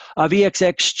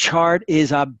 VXX chart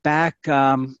is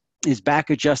back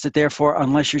adjusted. Therefore,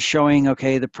 unless you're showing,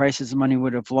 okay, the prices of money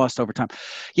would have lost over time.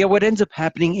 Yeah, what ends up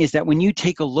happening is that when you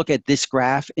take a look at this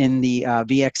graph in the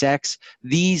VXX,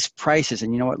 these prices,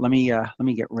 and you know what? Let me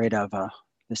get rid of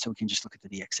this so we can just look at the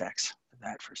VXX for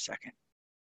that for a second.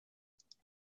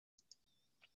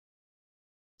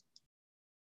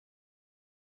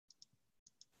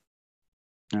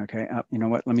 Okay, you know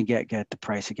what? Let me get the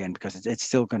price again because it's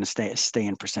still going to stay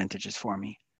in percentages for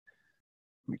me.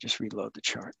 Let me just reload the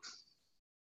chart.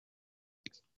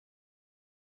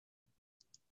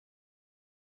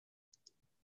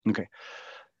 Okay.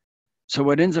 So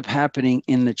what ends up happening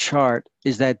in the chart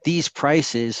is that these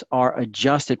prices are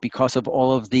adjusted because of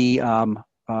all of the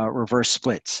reverse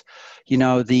splits. You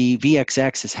know, the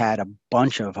VXX has had a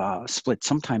bunch of splits,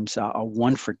 sometimes a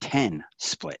 1 for 10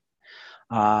 split.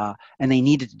 And they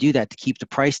needed to do that to keep the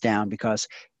price down because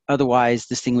otherwise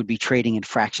this thing would be trading in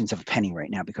fractions of a penny right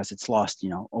now because it's lost, you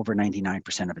know, over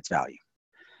 99% of its value.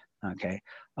 Okay.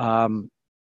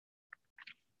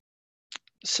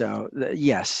 So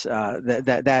yes,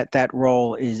 that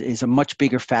role is a much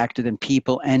bigger factor than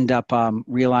people end up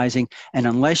realizing. And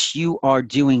unless you are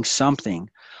doing something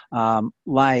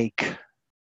like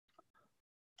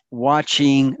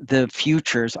watching the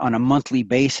futures on a monthly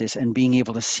basis and being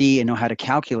able to see and know how to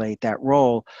calculate that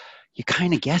role, you're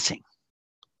kind of guessing.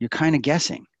 You're kind of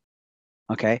guessing.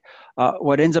 Okay.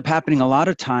 What ends up happening a lot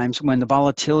of times when the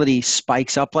volatility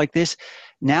spikes up like this,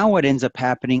 now what ends up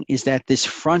happening is that this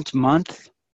front month,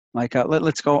 like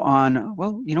let's go on,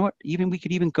 well, you know what, we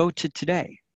could even go to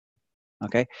today.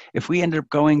 Okay. If we ended up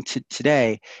going to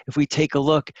today, if we take a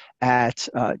look at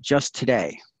just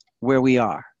today, where we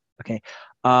are, okay,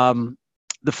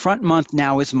 the front month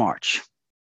now is March,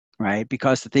 right?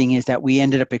 Because the thing is that we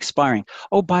ended up expiring.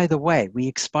 Oh, by the way, we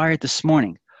expired this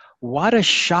morning. What a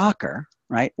shocker,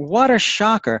 right? What a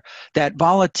shocker that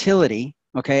volatility,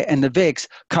 okay, and the VIX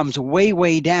comes way,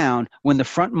 way down when the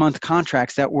front month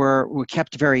contracts that were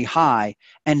kept very high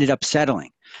ended up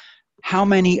settling. How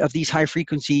many of these high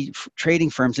frequency trading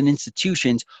firms and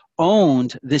institutions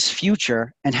owned this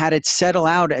future and had it settle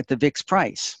out at the VIX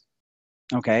price?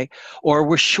 Okay, or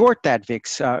we're short that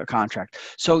VIX contract.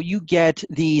 So you get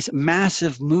these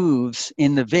massive moves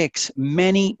in the VIX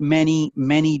many, many,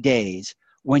 many days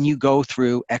when you go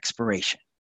through expiration.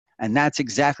 And that's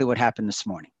exactly what happened this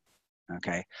morning.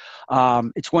 Okay,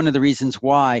 it's one of the reasons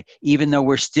why, even though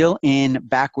we're still in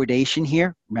backwardation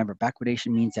here, remember backwardation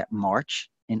means that March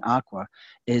in aqua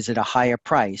is at a higher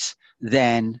price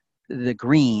than the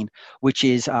green, which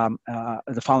is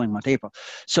the following month, April.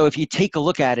 So if you take a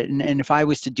look at it, and if I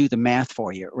was to do the math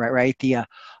for you, right, the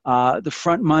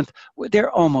front month,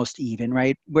 they're almost even,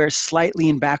 right? We're slightly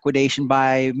in backwardation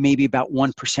by maybe about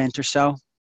 1% or so,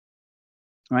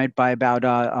 right? By about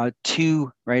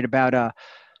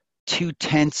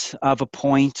 2/10 of a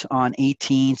point on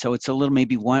 18, so it's a little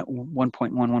maybe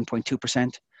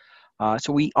 1.2%.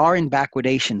 So we are in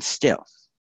backwardation still,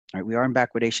 right? We are in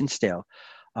backwardation still,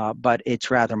 but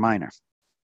it's rather minor.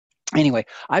 Anyway,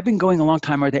 I've been going a long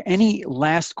time. Are there any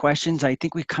last questions? I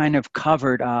think we kind of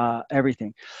covered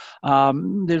everything.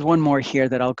 There's one more here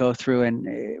that I'll go through and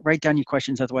write down your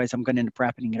questions. Otherwise, I'm going to end up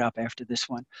wrapping it up after this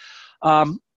one.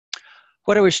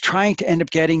 What I was trying to end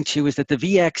up getting to is that the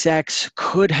VXX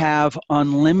could have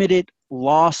unlimited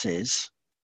losses,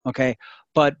 okay,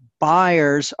 but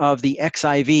buyers of the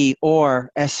XIV or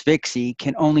SVIXY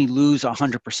can only lose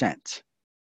 100%.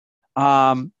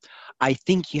 I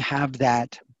think you have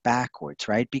that backwards,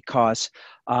 right? Because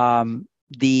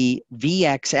the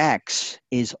VXX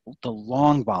is the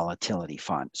long volatility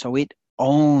fund. So it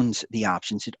owns the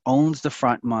options, it owns the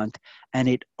front month, and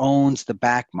it owns the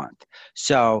back month.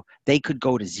 So they could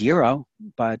go to zero,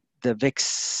 but the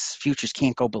VIX futures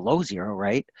can't go below zero,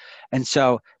 right? And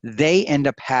so they end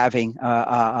up having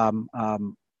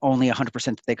only 100%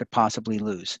 that they could possibly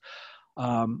lose.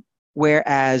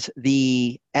 Whereas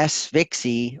the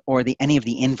SVIXY or any of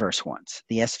the inverse ones,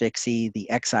 the SVIXY, the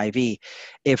XIV,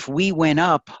 if we went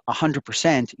up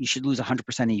 100%, you should lose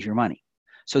 100% of your money.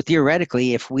 So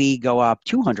theoretically, if we go up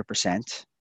 200%,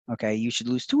 okay, you should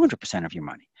lose 200% of your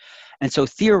money. And so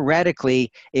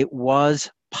theoretically, it was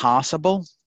possible,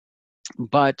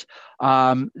 but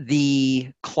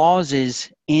the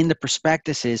clauses in the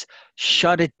prospectuses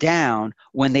shut it down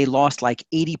when they lost like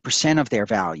 80% of their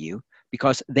value,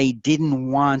 because they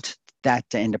didn't want that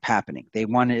to end up happening. They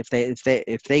wanted,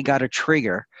 if they got a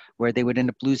trigger where they would end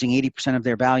up losing 80% of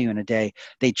their value in a day,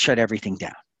 they'd shut everything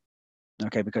down.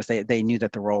 Okay, because they knew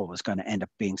that the roll was going to end up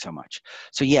being so much.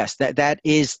 So yes, that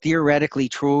is theoretically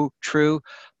true,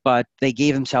 but they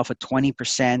gave themselves a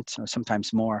 20% or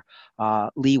sometimes more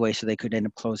leeway so they could end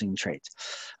up closing trades.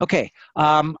 Okay,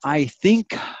 I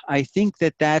think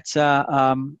that's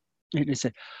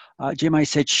Jim, I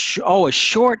said, a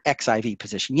short XIV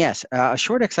position. Yes, a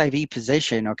short XIV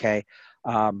position, okay,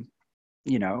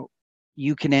 you know,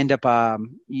 you can end up,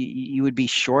 you would be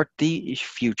short the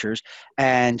futures,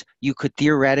 and you could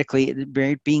theoretically,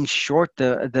 being short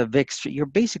the VIX, you're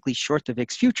basically short the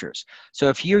VIX futures. So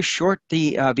if you're short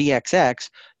the VXX,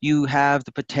 you have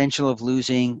the potential of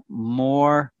losing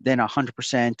more than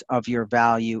 100% of your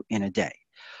value in a day.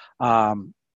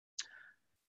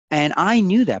 And I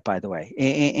knew that, by the way,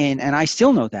 and I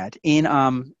still know that in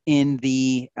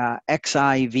the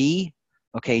XIV,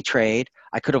 okay, trade,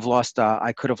 I could have lost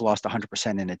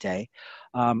 100% in a day.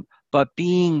 But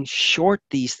being short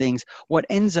these things, what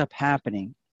ends up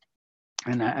happening,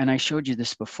 and I showed you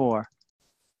this before,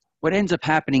 what ends up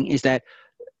happening is that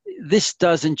this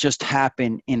doesn't just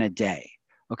happen in a day.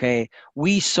 Okay,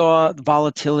 we saw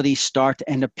volatility start to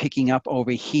end up picking up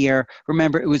over here.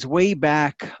 Remember, it was way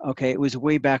back. Okay, it was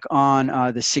way back on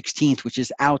the 16th, which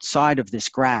is outside of this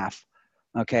graph.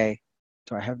 Okay,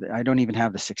 so I don't even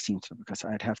have the 16th because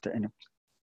I'd have to end up.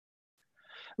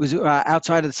 It was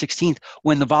outside of the 16th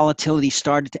when the volatility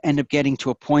started to end up getting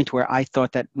to a point where I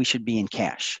thought that we should be in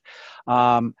cash.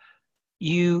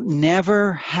 You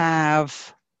never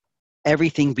have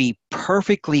everything be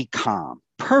perfectly calm,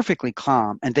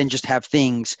 and then just have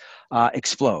things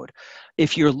explode.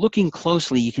 If you're looking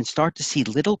closely, you can start to see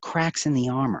little cracks in the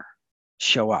armor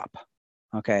show up.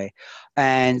 Okay,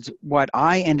 and what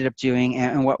I ended up doing,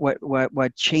 and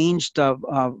what changed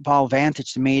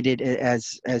VolVantage, made it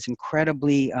as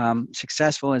incredibly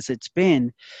successful as it's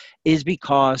been, is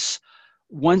because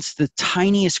once the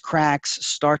tiniest cracks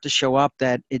start to show up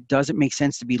that it doesn't make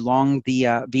sense to be long the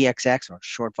VXX, or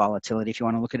short volatility if you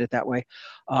want to look at it that way,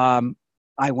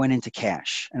 I went into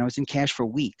cash, and I was in cash for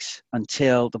weeks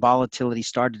until the volatility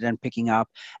started then picking up,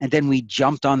 and then we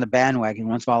jumped on the bandwagon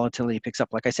once volatility picks up.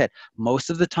 Like I said, most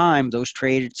of the time those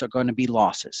trades are going to be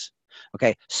losses.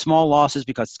 Okay, small losses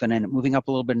because it's going to end up moving up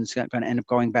a little bit and it's going to end up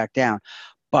going back down.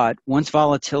 But once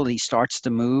volatility starts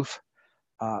to move,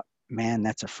 man,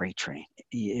 that's a freight train.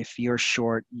 If you're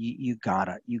short, you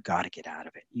gotta get out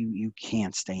of it. You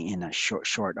can't stay in a short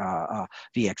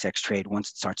VXX trade once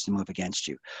it starts to move against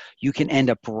you. You can end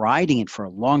up riding it for a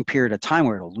long period of time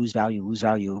where it'll lose value,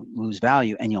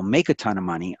 and you'll make a ton of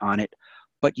money on it.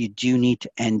 But you do need to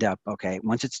end up, okay,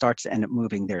 once it starts to end up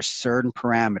moving, there's certain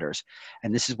parameters.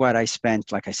 And this is what I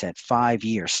spent, like I said, 5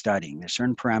 years studying. There's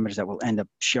certain parameters that will end up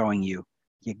showing you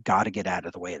got to get out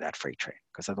of the way of that freight train,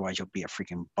 because otherwise you'll be a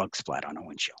freaking bug splat on a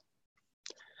windshield.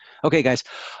 Okay, guys.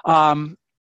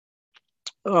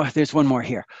 There's one more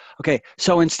here. Okay,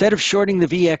 so instead of shorting the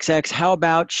VXX, how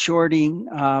about shorting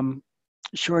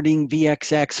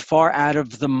VXX far out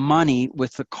of the money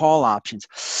with the call options?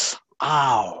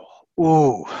 Ow.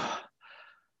 Ooh.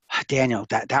 Daniel,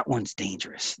 that one's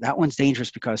dangerous. That one's dangerous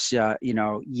because,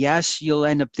 yes, you'll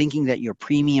end up thinking that your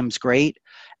premium's great.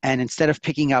 And instead of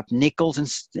picking up nickels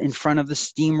in front of the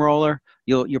steamroller,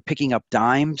 you're picking up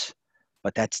dimes.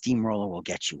 But that steamroller will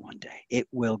get you one day. It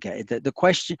will get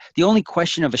the only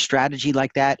question of a strategy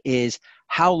like that is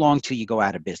how long till you go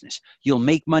out of business. You'll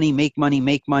make money,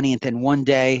 and then one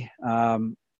day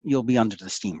you'll be under the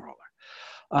steamroller.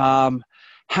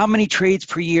 How many trades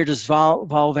per year does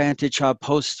VolVantage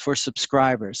post for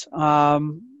subscribers? I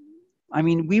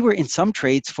mean, we were in some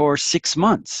trades for 6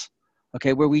 months,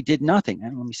 okay, where we did nothing.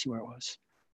 And let me see where it was.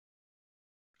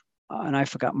 And I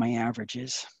forgot my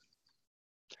averages.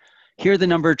 Here are the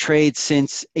number of trades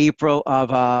since April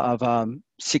of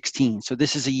 16. So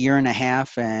this is a year and a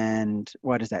half, and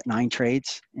what is that, 9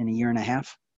 trades in a year and a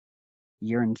half?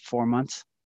 Year and 4 months.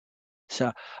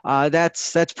 So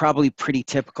that's probably pretty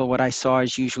typical. What I saw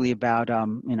is usually about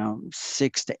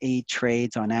 6 to 8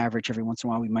 trades on average. Every once in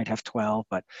a while we might have 12,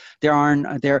 but there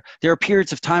are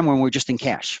periods of time when we're just in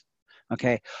cash.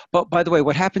 Okay, but by the way,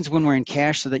 what happens when we're in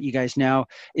cash, so that you guys know,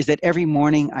 is that every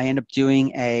morning I end up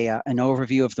doing an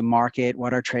overview of the market,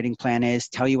 what our trading plan is,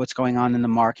 tell you what's going on in the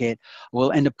market.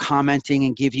 We'll end up commenting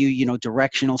and give you,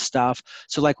 directional stuff.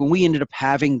 So like when we ended up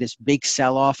having this big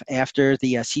sell-off after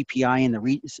the CPI and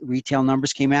the retail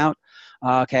numbers came out,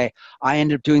 okay, I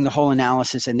ended up doing the whole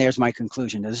analysis, and there's my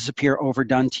conclusion. Does this appear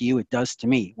overdone to you? It does to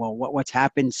me. Well, what's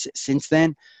happened since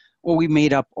then? Well, we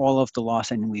made up all of the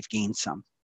loss and we've gained some.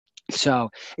 So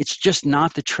it's just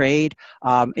not the trade.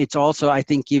 It's also, I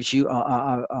think, gives you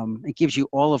it gives you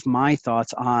all of my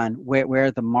thoughts on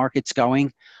where the market's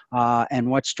going and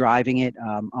what's driving it.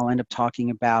 I'll end up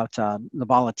talking about the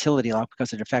volatility a lot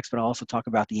because it affects, but I'll also talk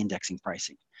about the indexing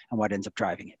pricing and what ends up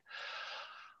driving it.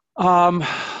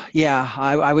 Yeah,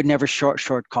 I would never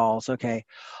short calls. Okay.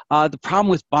 The problem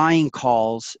with buying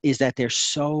calls is that they're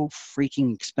so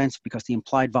freaking expensive because the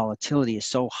implied volatility is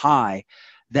so high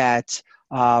that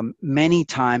many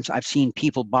times I've seen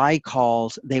people buy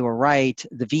calls, they were right,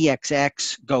 the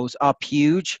VXX goes up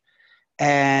huge,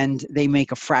 and they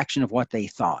make a fraction of what they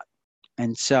thought.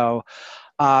 And so,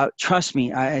 trust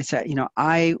me, I said, you know,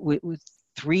 with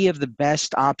three of the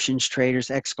best options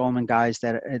traders, ex-Goldman guys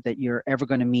that you're ever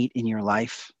going to meet in your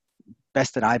life,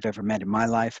 best that I've ever met in my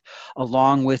life,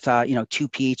 along with, you know, 2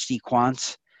 PhD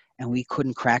quants, and we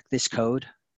couldn't crack this code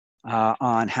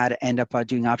on how to end up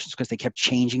doing options because they kept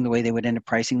changing the way they would end up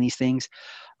pricing these things.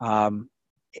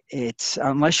 It's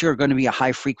unless you're going to be a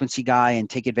high frequency guy and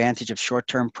take advantage of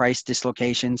short-term price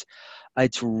dislocations,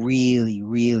 it's really,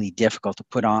 really difficult to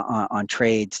put on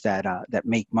trades that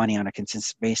make money on a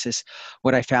consistent basis.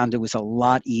 What I found, it was a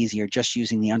lot easier just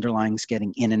using the underlyings,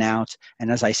 getting in and out. And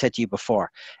as I said to you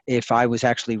before, if I was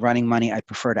actually running money, I'd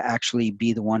prefer to actually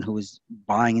be the one who was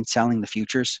buying and selling the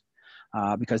futures,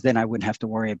 because then I wouldn't have to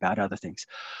worry about other things.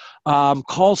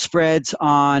 Call spreads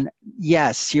on,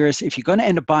 yes, serious. If you're going to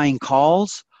end up buying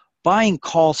calls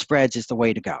spreads is the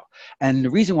way to go. And the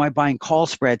reason why buying call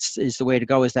spreads is the way to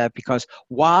go is that because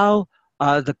while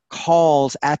the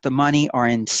calls at the money are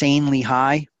insanely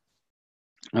high,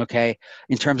 okay,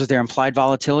 in terms of their implied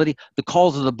volatility, the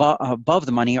calls above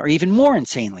the money are even more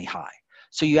insanely high.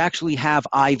 So you actually have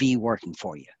IV working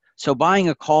for you. So buying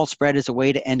a call spread is a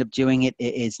way to end up doing it.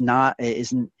 Is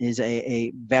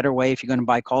a better way if you're going to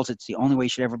buy calls. It's the only way you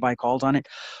should ever buy calls on it.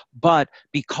 But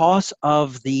because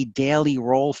of the daily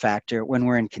roll factor, when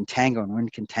we're in contango, and we're in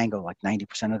contango like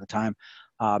 90% of the time,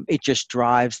 it just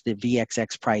drives the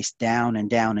VXX price down and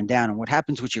down and down. And what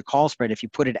happens with your call spread, if you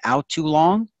put it out too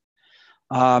long,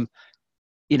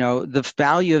 you know, the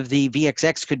value of the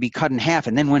VXX could be cut in half.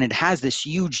 And then when it has this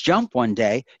huge jump one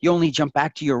day, you only jump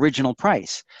back to your original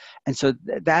price. And so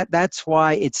that's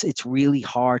why it's really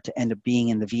hard to end up being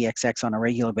in the VXX on a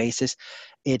regular basis.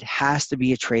 It has to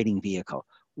be a trading vehicle.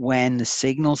 When the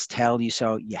signals tell you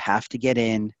so, you have to get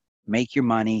in, make your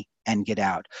money, and get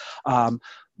out.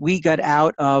 We got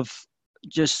out of,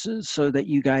 just so that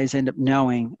you guys end up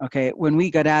knowing, okay, when we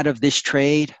got out of this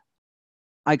trade,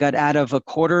 I got out of a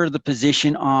quarter of the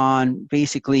position on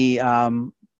basically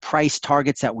price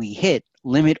targets that we hit,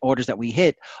 limit orders that we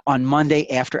hit on Monday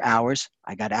after hours.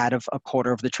 I got out of a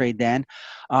quarter of the trade then.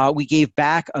 We gave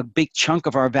back a big chunk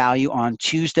of our value on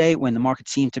Tuesday when the market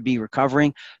seemed to be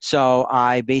recovering. So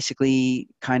I basically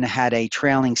kind of had a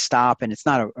trailing stop, and it's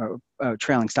not a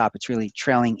trailing stop. It's really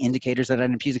trailing indicators that I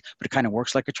ended up using, but it kind of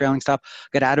works like a trailing stop.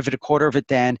 Got out of it a quarter of it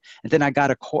then, and then I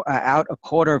got out a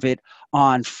quarter of it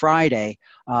on Friday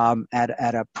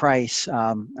at a price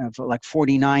of like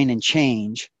 49 and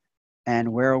change.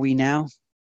 And where are we now?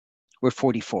 We're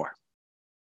 44.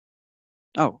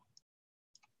 Oh,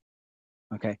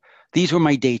 okay. These were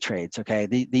my day trades. Okay,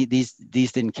 these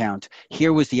didn't count.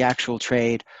 Here was the actual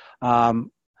trade. I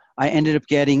ended up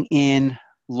getting in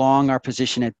long our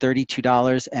position at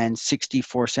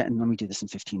 $32.64. And let me do this in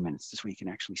 15 minutes. This way you can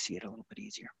actually see it a little bit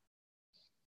easier.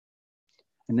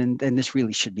 And then this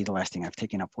really should be the last thing. I've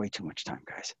taken up way too much time,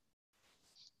 guys.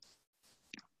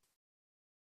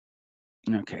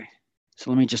 Okay. So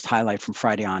let me just highlight from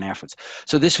Friday on afterwards.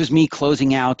 So this was me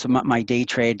closing out my day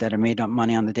trade that I made up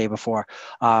money on the day before.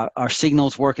 Our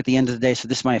signals work at the end of the day. So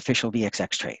this is my official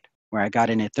VXX trade where I got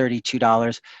in at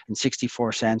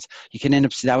 $32.64. You can end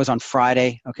up, that was on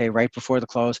Friday, okay, right before the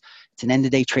close. It's an end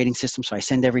of day trading system. So I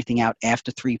send everything out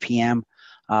after 3 p.m.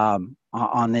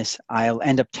 On this. I'll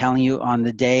end up telling you on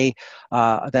the day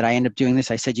that I end up doing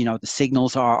this. I said, you know, the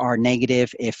signals are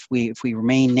negative. If we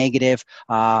remain negative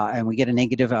and we get a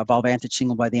negative Volvantage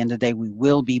signal by the end of the day, we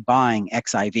will be buying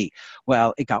XIV.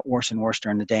 Well, it got worse and worse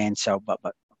during the day, and so, but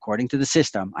according to the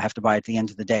system, I have to buy it at the end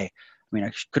of the day. I mean,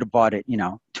 I could have bought it, you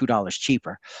know, $2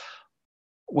 cheaper.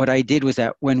 What I did was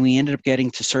that when we ended up getting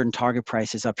to certain target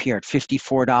prices up here at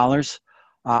 $54.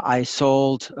 I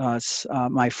sold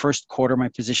my first quarter, my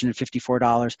position at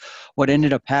 $54. What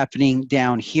ended up happening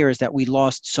down here is that we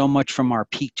lost so much from our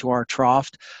peak to our trough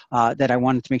that I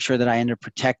wanted to make sure that I ended up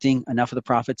protecting enough of the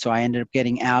profit. So I ended up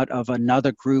getting out of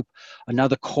another group,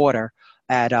 another quarter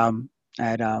at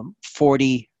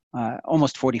 40,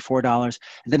 almost $44.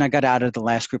 And then I got out of the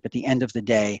last group at the end of the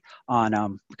day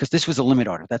on because this was a limit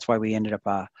order. That's why we ended up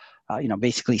you know,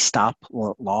 basically stop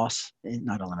loss,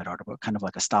 not a limit order, but kind of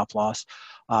like a stop loss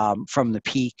from the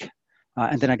peak.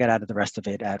 And then I got out of the rest of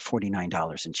it at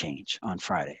 $49 and change on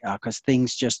Friday because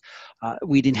things just,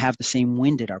 we didn't have the same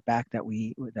wind at our back that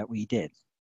we did.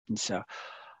 And so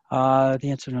The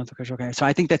answer to another question. Okay, so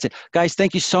I think that's it, guys.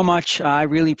 Thank you so much. I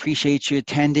really appreciate you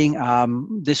attending.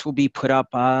 This will be put up,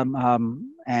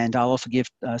 and I'll also give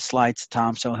slides to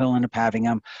Tom, so he'll end up having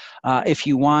them. If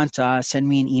you want, send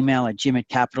me an email at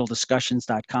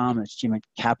jim@capitaldiscussions.com. That's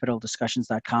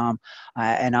jim@capitaldiscussions.com,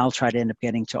 and I'll try to end up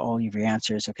getting to all of your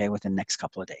answers. Okay, within the next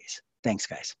couple of days. Thanks,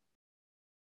 guys.